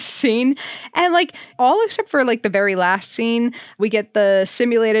bit of this scene. And like all except for like the very last scene, we get the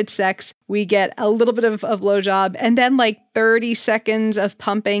simulated sex, we get a little bit of blowjob, and then like 30 seconds of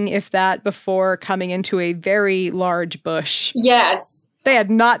pumping, if that, before coming into a very large bush. Yes. They had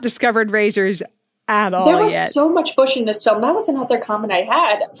not discovered razors at all. There was yet. So much bush in this film. That was another comment I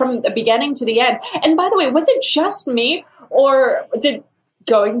had from the beginning to the end. And by the way, was it just me, or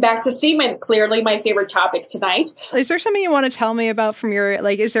going back to semen, clearly my favorite topic tonight. Is there something you want to tell me about from your,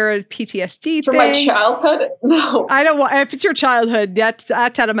 like, is there a PTSD from my childhood? No. I don't want, if it's your childhood, that's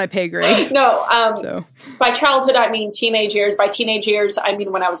out of my pay grade. No. By childhood, I mean teenage years. By teenage years, I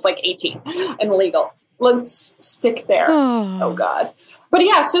mean when I was like 18 and legal. Let's stick there. Oh God. But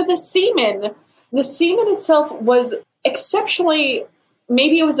yeah, so the semen itself was exceptionally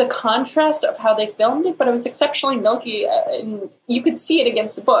maybe it was a contrast of how they filmed it, but it was exceptionally milky, and you could see it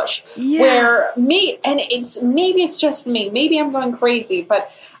against the bush. Yeah. Maybe it's just me. Maybe I'm going crazy,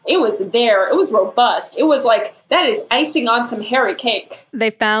 but it was there. It was robust. It was like, that is icing on some hairy cake.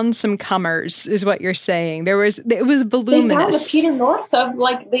 They found some comers, is what you're saying. It was voluminous. They found the Peter North of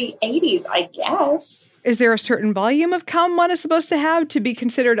like the 80s, I guess. Is there a certain volume of cum one is supposed to have to be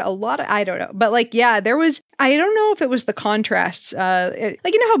considered a lot? I don't know. But like, yeah, there was, I don't know if it was the contrast. Like,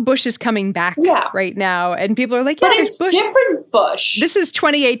 you know how Bush is coming back right now, and people are like, yeah, but it's Bush. Different Bush. This is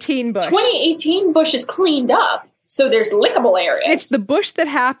 2018 Bush. 2018 Bush is cleaned up. So there's lickable areas. It's the Bush that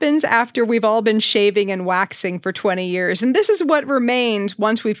happens after we've all been shaving and waxing for 20 years. And this is what remains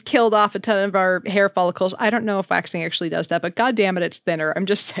once we've killed off a ton of our hair follicles. I don't know if waxing actually does that, but God damn it, it's thinner. I'm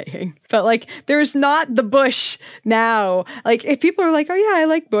just saying. But like, there's not the Bush now. Like, if people are like, oh yeah, I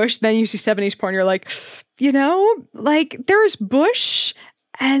like Bush, then you see 70s porn, you're like, you know, like there's Bush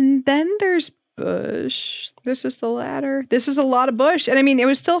and then there's Bush. This is the latter. This is a lot of Bush. And I mean, it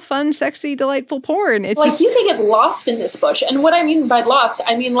was still fun, sexy, delightful porn. It's like, just, you can get lost in this bush. And what I mean by lost,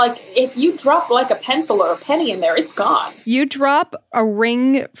 I mean, like, if you drop like a pencil or a penny in there, it's gone. You drop a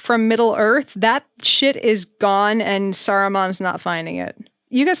ring from Middle Earth, that shit is gone and Saruman's not finding it.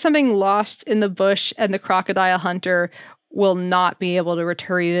 You get something lost in the bush and the crocodile hunter will not be able to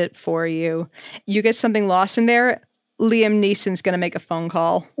retrieve it for you. You get something lost in there, Liam Neeson's going to make a phone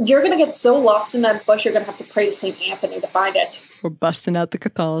call. You're going to get so lost in that bush, you're going to have to pray to St. Anthony to find it. We're busting out the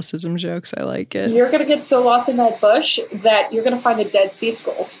Catholicism jokes. I like it. You're going to get so lost in that bush that you're going to find the Dead Sea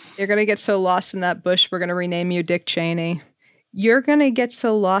Scrolls. You're going to get so lost in that bush, we're going to rename you Dick Cheney. You're going to get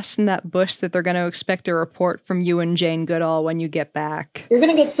so lost in that bush that they're going to expect a report from you and Jane Goodall when you get back. You're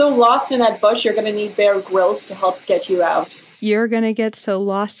going to get so lost in that bush, you're going to need Bear Grylls to help get you out. You're going to get so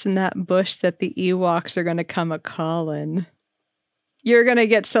lost in that bush that the Ewoks are going to come a-callin'. You're going to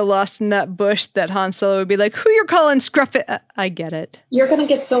get so lost in that bush that Han Solo would be like, who you're calling Scruffy? I get it. You're going to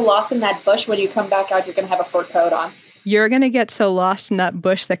get so lost in that bush when you come back out, you're going to have a fur coat on. You're going to get so lost in that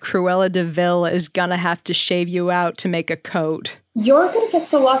bush that Cruella de Vil is going to have to shave you out to make a coat. You're going to get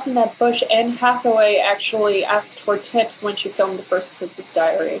so lost in that bush, Anne Hathaway actually asked for tips when she filmed the first Princess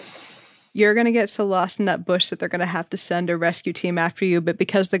Diaries. You're going to get so lost in that bush that they're going to have to send a rescue team after you, but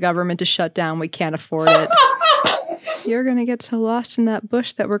because the government is shut down, we can't afford it. You're going to get so lost in that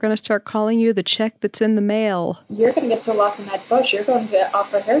bush that we're going to start calling you the check that's in the mail. You're going to get so lost in that bush, you're going to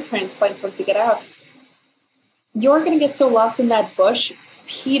offer hair transplants once you get out. You're going to get so lost in that bush,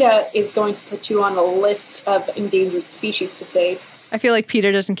 PETA is going to put you on a list of endangered species to save. I feel like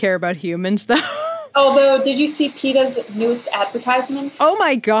PETA doesn't care about humans, though. Although, did you see PETA's newest advertisement? Oh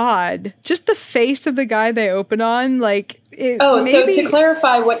my God. Just the face of the guy they open on, like... So to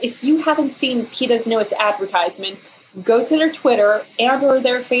clarify, if you haven't seen PETA's newest advertisement, go to their Twitter and or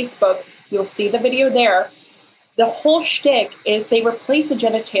their Facebook. You'll see the video there. The whole shtick is they replace the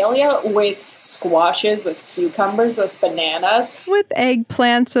genitalia with squashes, with cucumbers, with bananas. With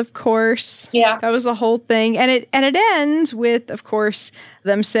eggplants, of course. Yeah. That was the whole thing. And it ends with, of course,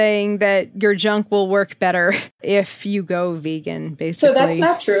 them saying that your junk will work better if you go vegan, basically. So that's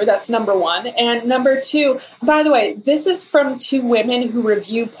not true. That's number one. And number two, by the way, this is from two women who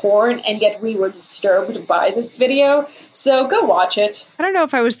review porn, and yet we were disturbed by this video. So go watch it. I don't know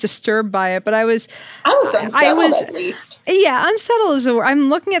if I was disturbed by it, but I was unsettled, at least. Yeah, unsettled is a word. I'm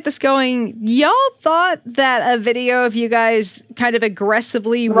looking at this going, y'all thought that a video of you guys kind of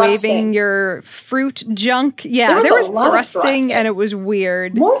aggressively waving your fruit junk. Yeah, there was thrusting, and it was weird.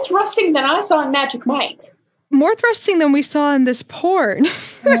 More thrusting than I saw in Magic Mike. More thrusting than we saw in this porn.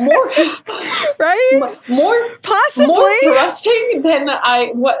 More, right? More, possibly. More thrusting than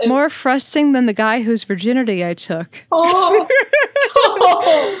More thrusting than the guy whose virginity I took. Oh,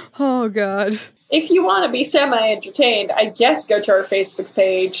 oh God. If you want to be semi-entertained, I guess go to our Facebook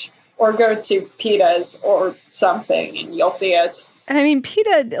page or go to PETA's or something, and you'll see it. And I mean,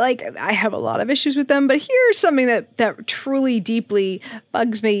 PETA, like, I have a lot of issues with them, but here's something that truly, deeply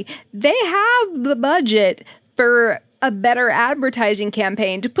bugs me. They have the budget for a better advertising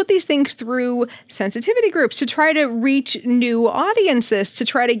campaign to put these things through sensitivity groups, to try to reach new audiences, to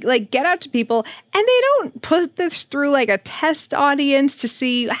try to, like, get out to people. And they don't put this through, like, a test audience to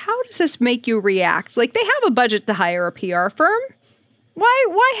see, how does this make you react? Like, they have a budget to hire a PR firm.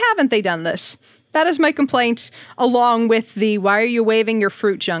 Why haven't they done this? That is my complaint, along with the, why are you waving your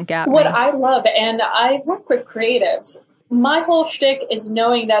fruit junk at me? What I love, and I work with creatives, my whole shtick is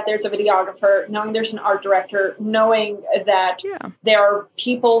knowing that there's a videographer, knowing there's an art director, knowing that there are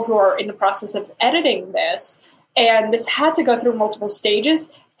people who are in the process of editing this, and this had to go through multiple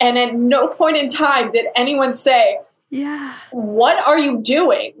stages, and at no point in time did anyone say, Yeah. What are you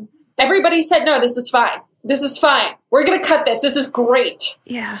doing? Everybody said, no, this is fine. This is fine. We're going to cut this. This is great.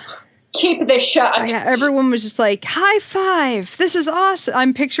 Yeah. Keep this shut. Yeah, everyone was just like, high five. This is awesome.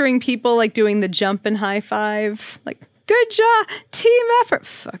 I'm picturing people like doing the jump and high five. Like, good job. Team effort.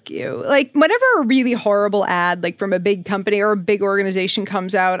 Fuck you. Like, whenever a really horrible ad, like from a big company or a big organization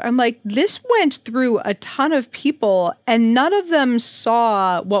comes out, I'm like, this went through a ton of people and none of them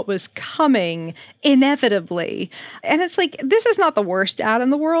saw what was coming inevitably. And it's like, this is not the worst ad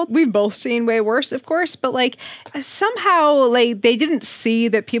in the world. We've both seen way worse, of course, but like somehow like they didn't see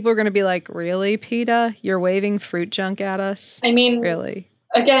that people are going to be like, really, PETA? You're waving fruit junk at us? I mean, really?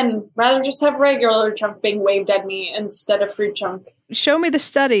 Again, rather just have regular junk being waved at me instead of fruit junk. Show me the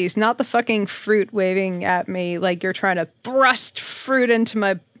studies, not the fucking fruit waving at me like you're trying to thrust fruit into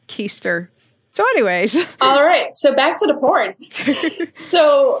my keister. So anyways. All right, so back to the porn.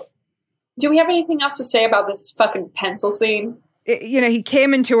 So, do we have anything else to say about this fucking pencil scene? You know, he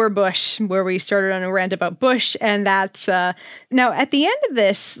came into her bush where we started on a rant about Bush. And that's now at the end of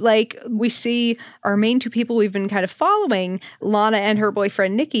this, like we see our main two people we've been kind of following, Lana and her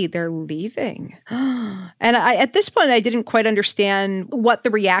boyfriend, Nikki, they're leaving. And at this point, I didn't quite understand what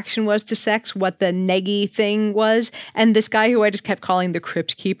the reaction was to sex, what the neggy thing was. And this guy who I just kept calling the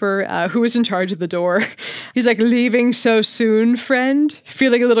crypt keeper, who was in charge of the door, he's like, leaving so soon, friend?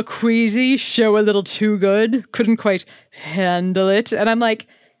 Feeling a little queasy, show a little too good, couldn't quite handle it. And I'm like,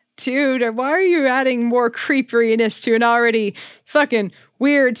 dude, why are you adding more creepiness to an already fucking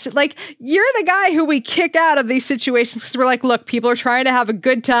weird, like, you're the guy who we kick out of these situations because we're like, look, people are trying to have a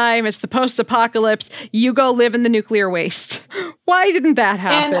good time. It's the post-apocalypse. You go live in the nuclear waste. Why didn't that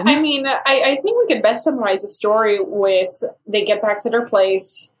happen? And I mean, I think we could best summarize the story with they get back to their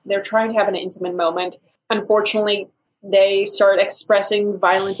place. They're trying to have an intimate moment. Unfortunately, they start expressing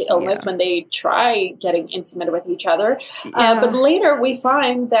violent illness when they try getting intimate with each other. But later we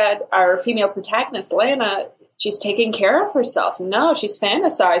find that our female protagonist, Lana, she's taking care of herself. No, she's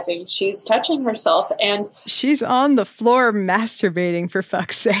fantasizing. She's touching herself. And she's on the floor masturbating, for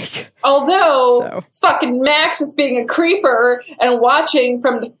fuck's sake. Although fucking Max is being a creeper and watching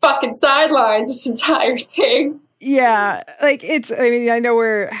from the fucking sidelines this entire thing. Yeah, like it's, I mean, I know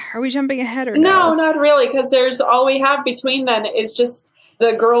are we jumping ahead or no? No, not really, because there's all we have between then is just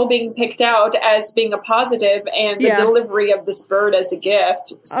the girl being picked out as being a positive and the delivery of this bird as a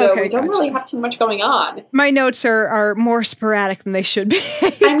gift. So we don't really have too much going on. My notes are more sporadic than they should be.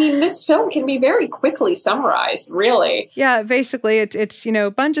 I mean, this film can be very quickly summarized, really. Yeah, basically it's you know,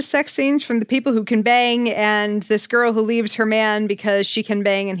 a bunch of sex scenes from the people who can bang and this girl who leaves her man because she can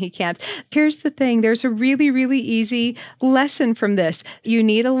bang and he can't. Here's the thing. There's a really, really easy lesson from this. You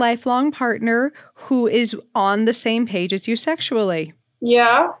need a lifelong partner who is on the same page as you sexually.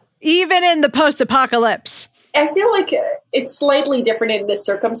 Yeah. Even in the post-apocalypse. I feel like it's slightly different in this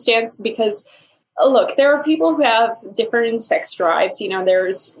circumstance because, look, there are people who have different sex drives. You know,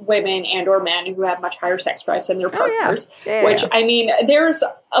 there's women and or men who have much higher sex drives than their partners, which, I mean, there's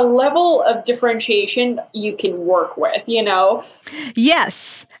a level of differentiation you can work with, you know?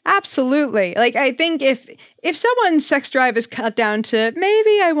 Yes, absolutely. Like, I think if someone's sex drive is cut down to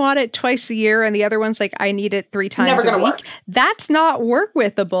maybe I want it twice a year and the other one's like I need it 3 times a week, work. That's not work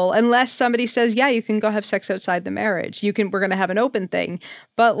withable unless somebody says, yeah, you can go have sex outside the marriage. We're going to have an open thing.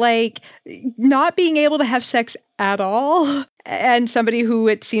 But like not being able to have sex at all and somebody who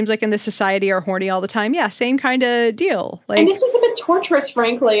it seems like in this society are horny all the time. Yeah, same kind of deal. Like, and this was a bit torturous,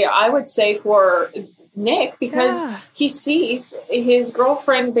 frankly, I would say, for Nick, because he sees his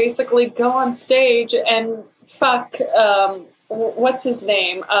girlfriend basically go on stage and fuck, what's his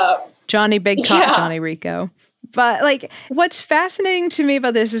name? Johnny Big Cock, Johnny Rico. But like, what's fascinating to me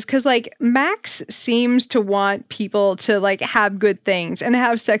about this is because like Max seems to want people to like have good things and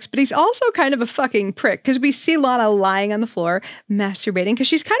have sex, but he's also kind of a fucking prick because we see Lana lying on the floor masturbating because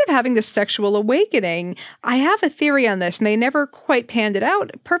she's kind of having this sexual awakening. I have a theory on this and they never quite panned it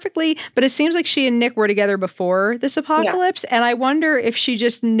out perfectly, but it seems like she and Nick were together before this apocalypse. And I wonder if she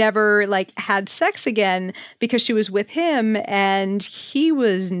just never like had sex again because she was with him and he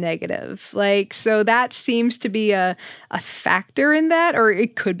was negative. Like, so that seems to be a factor in that, or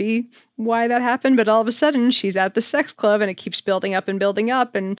it could be why that happened, but all of a sudden she's at the sex club and it keeps building up and building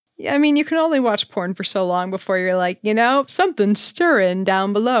up. And I mean, you can only watch porn for so long before you're like, you know, something's stirring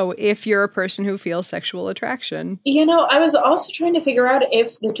down below if you're a person who feels sexual attraction. You know, I was also trying to figure out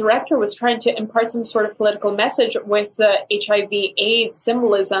if the director was trying to impart some sort of political message with the HIV/AIDS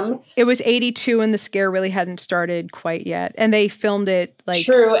symbolism. It was 82 and the scare really hadn't started quite yet. And they filmed it like...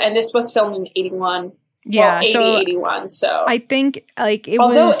 True, and this was filmed in 81. Yeah, well, 80, so 81, so. I think like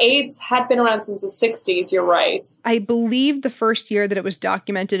Although AIDS had been around since the 60s, you're right. I believe the first year that it was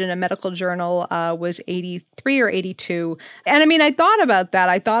documented in a medical journal was 83 or 82. And I mean, I thought about that.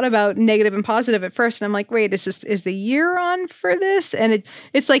 I thought about negative and positive at first. And I'm like, wait, is the year on for this? And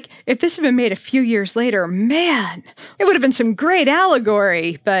it's like, if this had been made a few years later, man, it would have been some great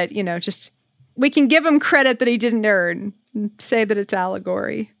allegory. But, you know, just we can give him credit that he didn't earn and say that it's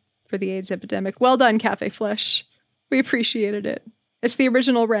allegory for the AIDS epidemic. Well done, Cafe Flesh. We appreciated it. It's the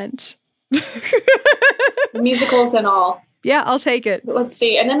original Rent. Musicals and all. Yeah, I'll take it. Let's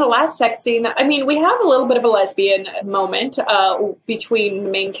see. And then the last sex scene, I mean, we have a little bit of a lesbian moment between the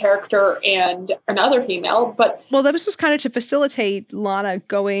main character and another female, but... Well, this was kind of to facilitate Lana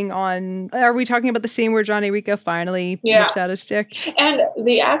going on... Are we talking about the scene where Johnny Rico finally whips out his dick? And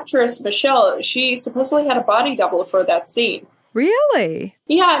the actress, Michelle, she supposedly had a body double for that scene. Really?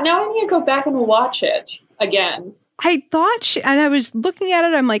 Yeah, now I need to go back and watch it again. I thought and I was looking at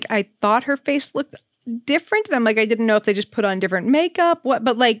it, I'm like, I thought her face looked different. And I'm like, I didn't know if they just put on different makeup,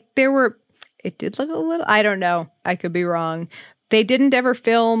 but like it did look a little, I don't know. I could be wrong. They didn't ever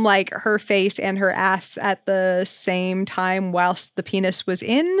film like her face and her ass at the same time whilst the penis was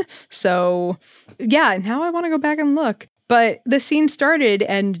in. So yeah, now I want to go back and look. But the scene started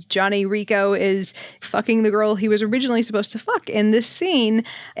and Johnny Rico is fucking the girl he was originally supposed to fuck in this scene.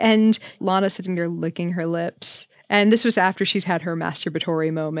 And Lana's sitting there licking her lips. And this was after she's had her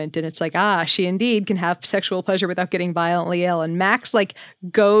masturbatory moment. And it's like, she indeed can have sexual pleasure without getting violently ill. And Max like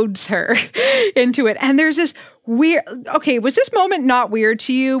goads her into it. And there's this weird, okay, was this moment not weird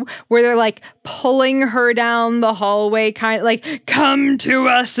to you where they're like pulling her down the hallway, kind of like, come to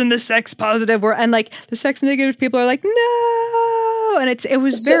us in the sex positive world. And like the sex negative people are like, no. And it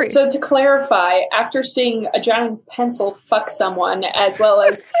was very... So to clarify, after seeing a giant pencil fuck someone, as well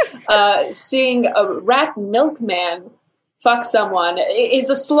as seeing a rat milkman fuck someone, is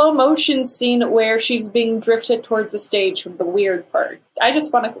a slow motion scene where she's being drifted towards the stage from the weird part. I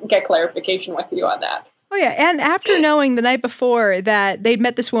just want to get clarification with you on that. Oh, yeah. And after knowing the night before that they'd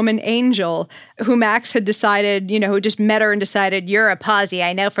met this woman, Angel, who Max had decided, you know, who just met her and decided, you're a posse,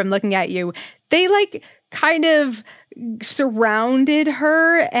 I know from looking at you. They like kind of surrounded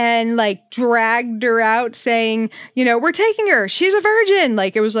her and like dragged her out saying, you know, we're taking her. She's a virgin.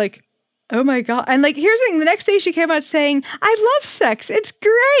 Like, it was like, oh my God. And like, here's the thing. The next day she came out saying, I love sex. It's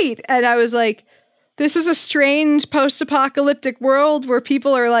great. And I was like, this is a strange post-apocalyptic world where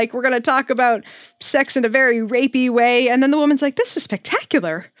people are like, we're going to talk about sex in a very rapey way. And then the woman's like, this was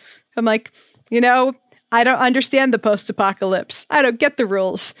spectacular. I'm like, you know, I don't understand the post-apocalypse. I don't get the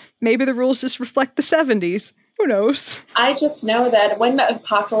rules. Maybe the rules just reflect the 70s. Who knows? I just know that when the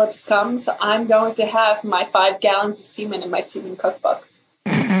apocalypse comes, I'm going to have my 5 gallons of semen in my semen cookbook.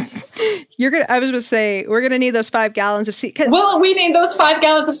 I was going to say, we're going to need those 5 gallons of semen. Will we need those 5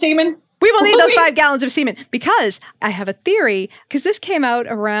 gallons of semen? We will need those 5 gallons of semen, because I have a theory, because this came out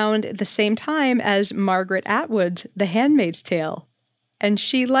around the same time as Margaret Atwood's The Handmaid's Tale. And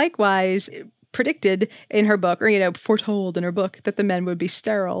she likewise predicted in her book, or, you know, foretold in her book, that the men would be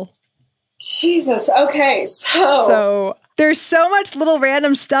sterile. Jesus. Okay. So there's so much little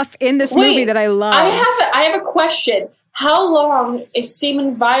random stuff in this movie that I love. I have a question. How long is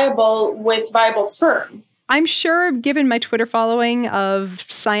semen viable with viable sperm? I'm sure, given my Twitter following of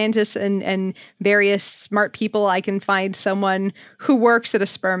scientists and various smart people, I can find someone who works at a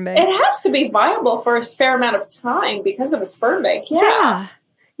sperm bank. It has to be viable for a fair amount of time because of a sperm bank.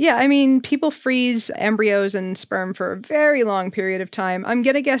 Yeah, I mean, people freeze embryos and sperm for a very long period of time. I'm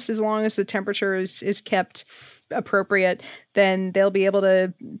going to guess as long as the temperature is kept appropriate, then they'll be able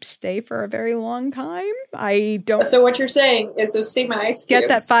to stay for a very long time. So what you're saying is those semen ice cubes. Get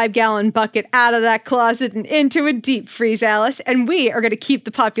that 5-gallon bucket out of that closet and into a deep freeze, Alice, and we are going to keep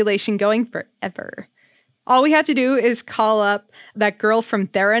the population going forever. All we have to do is call up that girl from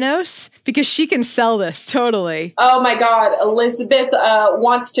Theranos, because she can sell this totally. Oh my God, Elizabeth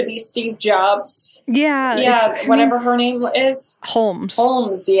wants to be Steve Jobs. Yeah, whatever her name is. Holmes,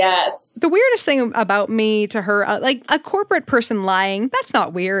 yes. The weirdest thing about me to her, like a corporate person lying, that's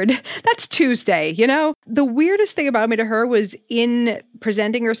not weird. That's Tuesday, you know? The weirdest thing about me to her was in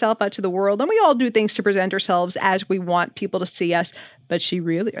presenting herself out to the world, and we all do things to present ourselves as we want people to see us. But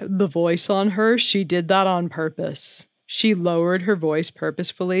the voice on her, she did that on purpose. She lowered her voice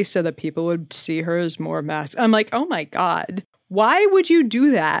purposefully so that people would see her as more masculine. I'm like, oh my God, why would you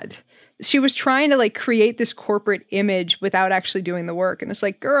do that? She was trying to like create this corporate image without actually doing the work. And it's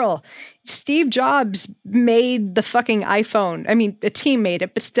like, girl, Steve Jobs made the fucking iPhone. I mean, the team made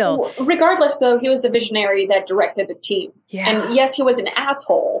it, but still. Regardless, though, he was a visionary that directed a team. Yeah. And yes, he was an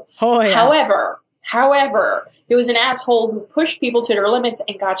asshole. Oh, yeah. However, However, he was an asshole who pushed people to their limits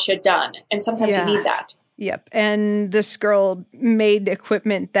and got shit done. And sometimes you need that. Yep. And this girl made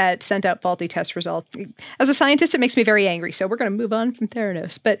equipment that sent out faulty test results. As a scientist, it makes me very angry. So we're going to move on from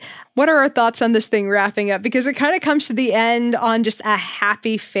Theranos. But what are our thoughts on this thing wrapping up? Because it kind of comes to the end on just a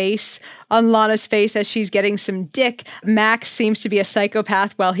happy face on Lana's face as she's getting some dick. Max seems to be a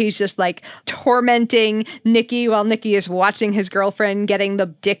psychopath while he's just like tormenting Nikki while Nikki is watching his girlfriend getting the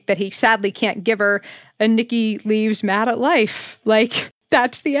dick that he sadly can't give her. And Nikki leaves mad at life. Like,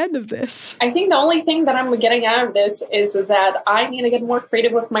 that's the end of this. I think the only thing that I'm getting out of this is that I need to get more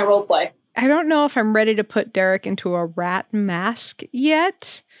creative with my roleplay. I don't know if I'm ready to put Derek into a rat mask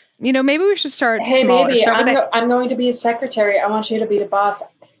yet. You know, maybe we should start smaller. Hey, baby, I'm going to be his secretary. I want you to be the boss.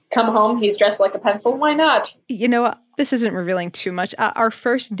 Come home, he's dressed like a pencil. Why not? You know, this isn't revealing too much. Our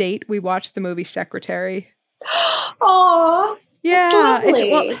first date, we watched the movie Secretary. Aww. Yeah. It's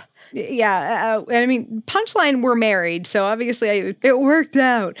lovely. And I mean, Punchline, we're married, so obviously it worked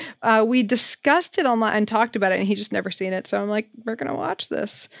out. We discussed it online and talked about it, and he just never seen it. So I'm like, we're gonna watch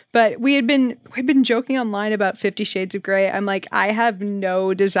this. But we'd been joking online about 50 Shades of Grey. I'm like, I have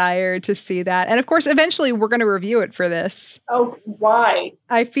no desire to see that. And of course, eventually we're gonna review it for this. Oh, why?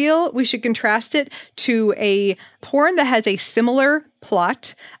 I feel we should contrast it to a porn that has a similar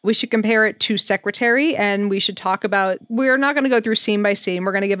plot. We should compare it to Secretary, and we should talk about, we're not going to go through scene by scene.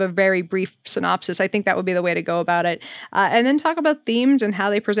 We're going to give a very brief synopsis. I think that would be the way to go about it. And then talk about themes and how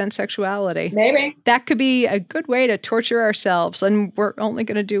they present sexuality. Maybe. That could be a good way to torture ourselves. And we're only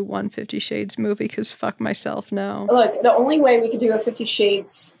going to do one 50 Shades movie because fuck myself, no. Look, the only way we could do a 50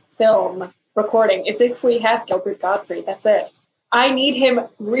 Shades film recording is if we have Gilbert Gottfried. That's it. I need him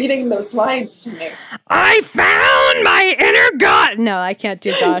reading those lines to me. I found my inner God. No, I can't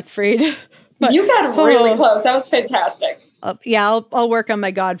do Gottfried. But, you got really close. That was fantastic. I'll work on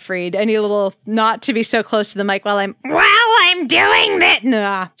my Gottfried. Any little not to be so close to the mic while I'm doing that.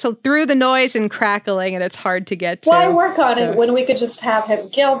 Nah. So through the noise and crackling, and it's hard to get to. Why work on it when we could just have him?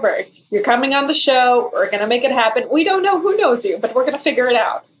 Gilbert, you're coming on the show. We're going to make it happen. We don't know who knows you, but we're going to figure it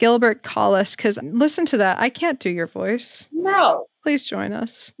out. Gilbert, call us, because listen to that. I can't do your voice. No. Please join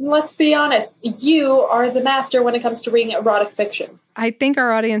us. Let's be honest. You are the master when it comes to reading erotic fiction. I think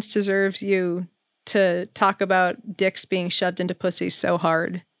our audience deserves you to talk about dicks being shoved into pussies so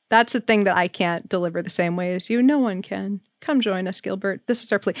hard. That's a thing that I can't deliver the same way as you. No one can. Come join us, Gilbert. This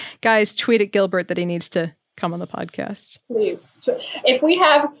is our plea. Guys, tweet at Gilbert that he needs to come on the podcast. Please. If we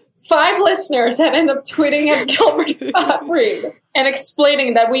have 5 listeners that end up tweeting at Gilbert Gottfried and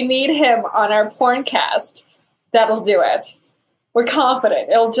explaining that we need him on our porncast, that'll do it. We're confident.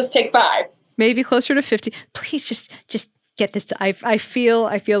 It'll just take 5. Maybe closer to 50. Please just get this. I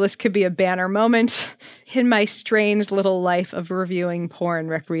feel this could be a banner moment in my strange little life of reviewing porn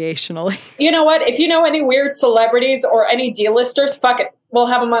recreationally. You know what? If you know any weird celebrities or any D-listers, fuck it. We'll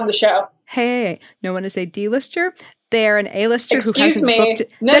have them on the show. Hey, no one is a D-lister. They are an A-lister Excuse who hasn't me. booked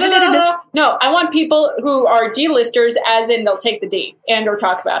it. No, I want people who are D-listers, as in they'll take the D and or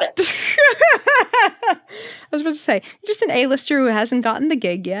talk about it. I was about to say, just an A-lister who hasn't gotten the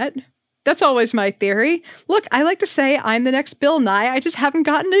gig yet. That's always my theory. Look, I like to say I'm the next Bill Nye. I just haven't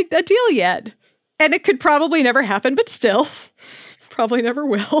gotten a deal yet. And it could probably never happen, but still, probably never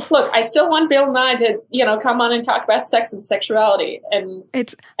will. Look, I still want Bill Nye to, come on and talk about sex and sexuality and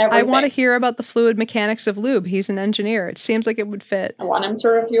everything. I want to hear about the fluid mechanics of lube. He's an engineer. It seems like it would fit. I want him to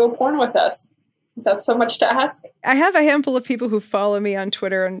review a porn with us. Is that so much to ask? I have a handful of people who follow me on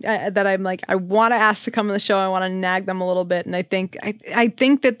Twitter and that I'm like, I want to ask to come on the show. I want to nag them a little bit. And I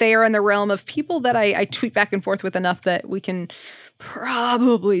think that they are in the realm of people that I tweet back and forth with enough that we can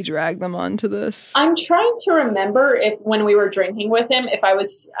probably drag them onto this. I'm trying to remember if when we were drinking with him,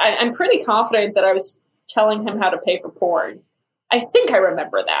 I'm pretty confident that I was telling him how to pay for porn. I think I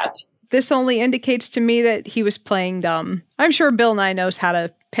remember that. This only indicates to me that he was playing dumb. I'm sure Bill Nye knows how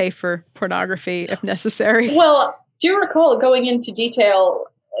to pay for pornography if necessary. Well, do you recall going into detail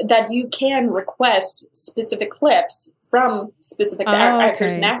that you can request specific clips from specific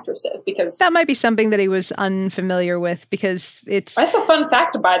actors and actresses? Because that might be something that he was unfamiliar with, because that's a fun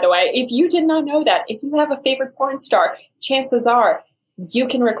fact, by the way. If you did not know that, if you have a favorite porn star, chances are you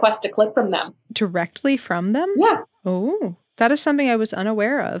can request a clip from them. Directly from them? Yeah. Oh, that is something I was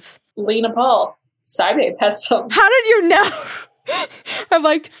unaware of. Lena Paul, Cybabe has some. How did you know? I'm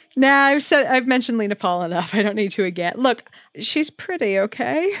like, nah, I've mentioned Lena Paul enough. I don't need to again. Look, she's pretty,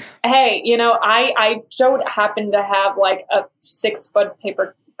 okay? Hey, I don't happen to have like a 6-foot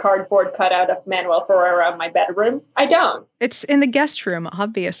paper cardboard cutout of Manuel Ferreira in my bedroom. I don't. It's in the guest room,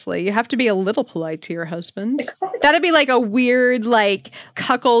 obviously. You have to be a little polite to your husband. Exactly. That'd be like a weird, like,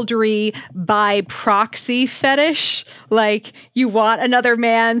 cuckoldry by proxy fetish. Like, you want another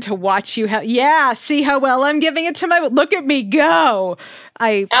man to watch you see how well I'm giving it to my... Look at me go!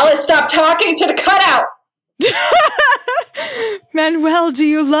 Alice, stop talking to the cutout! Manuel, do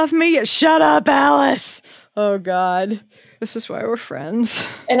you love me? Shut up, Alice! Oh, God. This is why we're friends.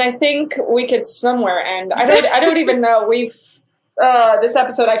 And I think we could somewhere end. I don't even know. This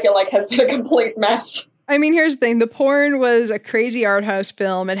episode, I feel like, has been a complete mess. I mean, here's the thing. The Porn was a crazy art house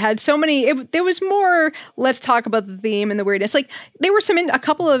film. It had so many, there was more, let's talk about the theme and the weirdness. Like, there were a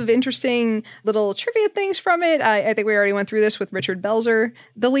couple of interesting little trivia things from it. I think we already went through this with Richard Belzer.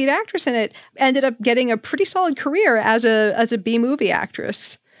 The lead actress in it ended up getting a pretty solid career as a B-movie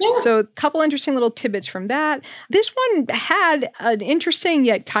actress. Yeah. So a couple interesting little tidbits from that. This one had an interesting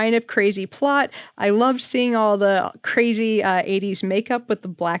yet kind of crazy plot. I loved seeing all the crazy 80s makeup with the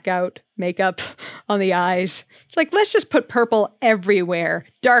blackout makeup on the eyes. It's like, let's just put purple everywhere.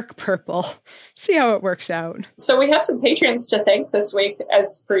 Dark purple. See how it works out. So we have some patrons to thank this week,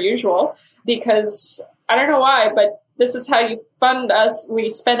 as per usual, because I don't know why, but this is how you fund us. We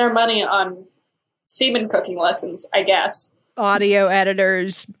spend our money on semen cooking lessons, I guess. Audio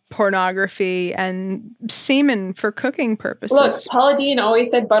editors, pornography, and semen for cooking purposes. Look, Paula Deen always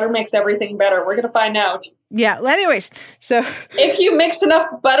said butter makes everything better. We're going to find out. Yeah, well, anyways, so... If you mix enough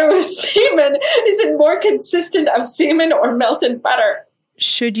butter with semen, is it more consistent of semen or melted butter?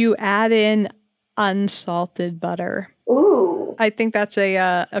 Should you add in unsalted butter? Ooh. I think that's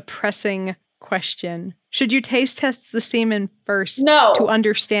a pressing question. Should you taste test the semen first to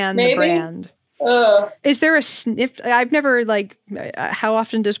understand the brand? Is there a sniff? I've never, like, how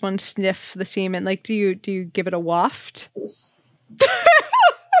often does one sniff the semen? Like, do you give it a waft?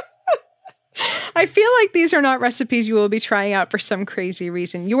 I feel like these are not recipes you will be trying out for some crazy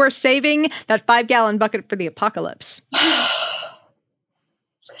reason. You are saving that 5-gallon bucket for the apocalypse.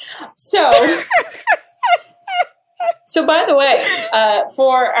 So by the way,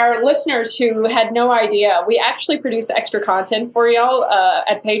 for our listeners who had no idea, we actually produce extra content for y'all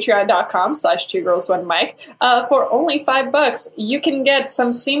at patreon.com/2girls1mic. For only $5, you can get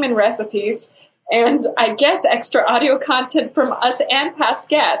some semen recipes and, I guess, extra audio content from us and past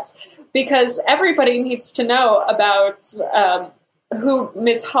guests, because everybody needs to know about who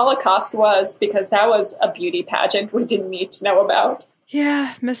Miss Holocaust was, because that was a beauty pageant we didn't need to know about.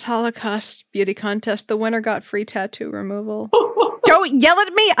 Yeah, Miss Holocaust beauty contest. The winner got free tattoo removal. Don't yell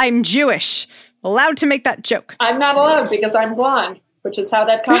at me. I'm Jewish. Allowed to make that joke. I'm not allowed because I'm blonde, which is how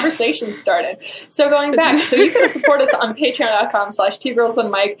that conversation started. So going back, so you can support us on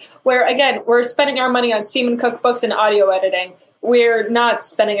patreon.com/2girls1mic, where, again, we're spending our money on semen cookbooks and audio editing. We're not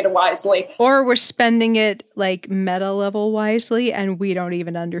spending it wisely. Or we're spending it, like, meta level wisely, and we don't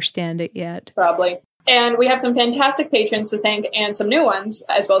even understand it yet. Probably. And we have some fantastic patrons to thank and some new ones,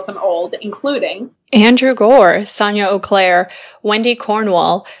 as well as some old, including Andrew Gore, Sonia O'Clair, Wendy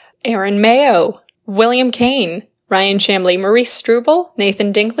Cornwall, Aaron Mayo, William Kane, Ryan Chambly, Maurice Struble,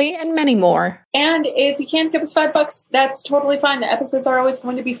 Nathan Dinkley, and many more. And if you can't give us $5, that's totally fine. The episodes are always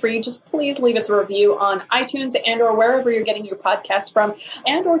going to be free. Just please leave us a review on iTunes and or wherever you're getting your podcasts from.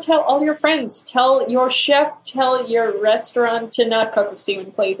 And or tell all your friends. Tell your chef. Tell your restaurant to not cook with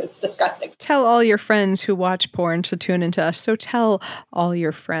semen, please. It's disgusting. Tell all your friends who watch porn to tune into us. So tell all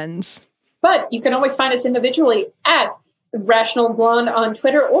your friends. But you can always find us individually at Rational Blonde on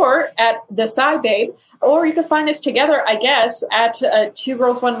Twitter or at The SciBabe. Or you can find us together, I guess, at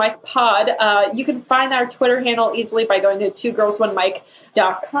 2girls1mic pod. You can find our Twitter handle easily by going to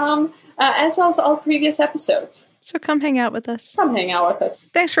 2girls1mic.com, as well as all previous episodes. So come hang out with us. Come hang out with us.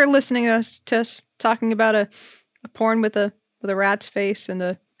 Thanks for listening to us talking about a porn with a rat's face and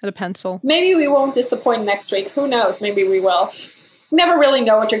a pencil. Maybe we won't disappoint next week. Who knows? Maybe we will. Never really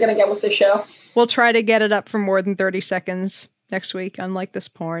know what you're going to get with the show. We'll try to get it up for more than 30 seconds next week, unlike this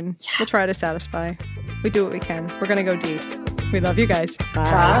porn. Yeah. We'll try to satisfy. We do what we can. We're going to go deep. We love you guys.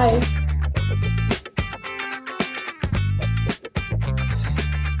 Bye. Bye.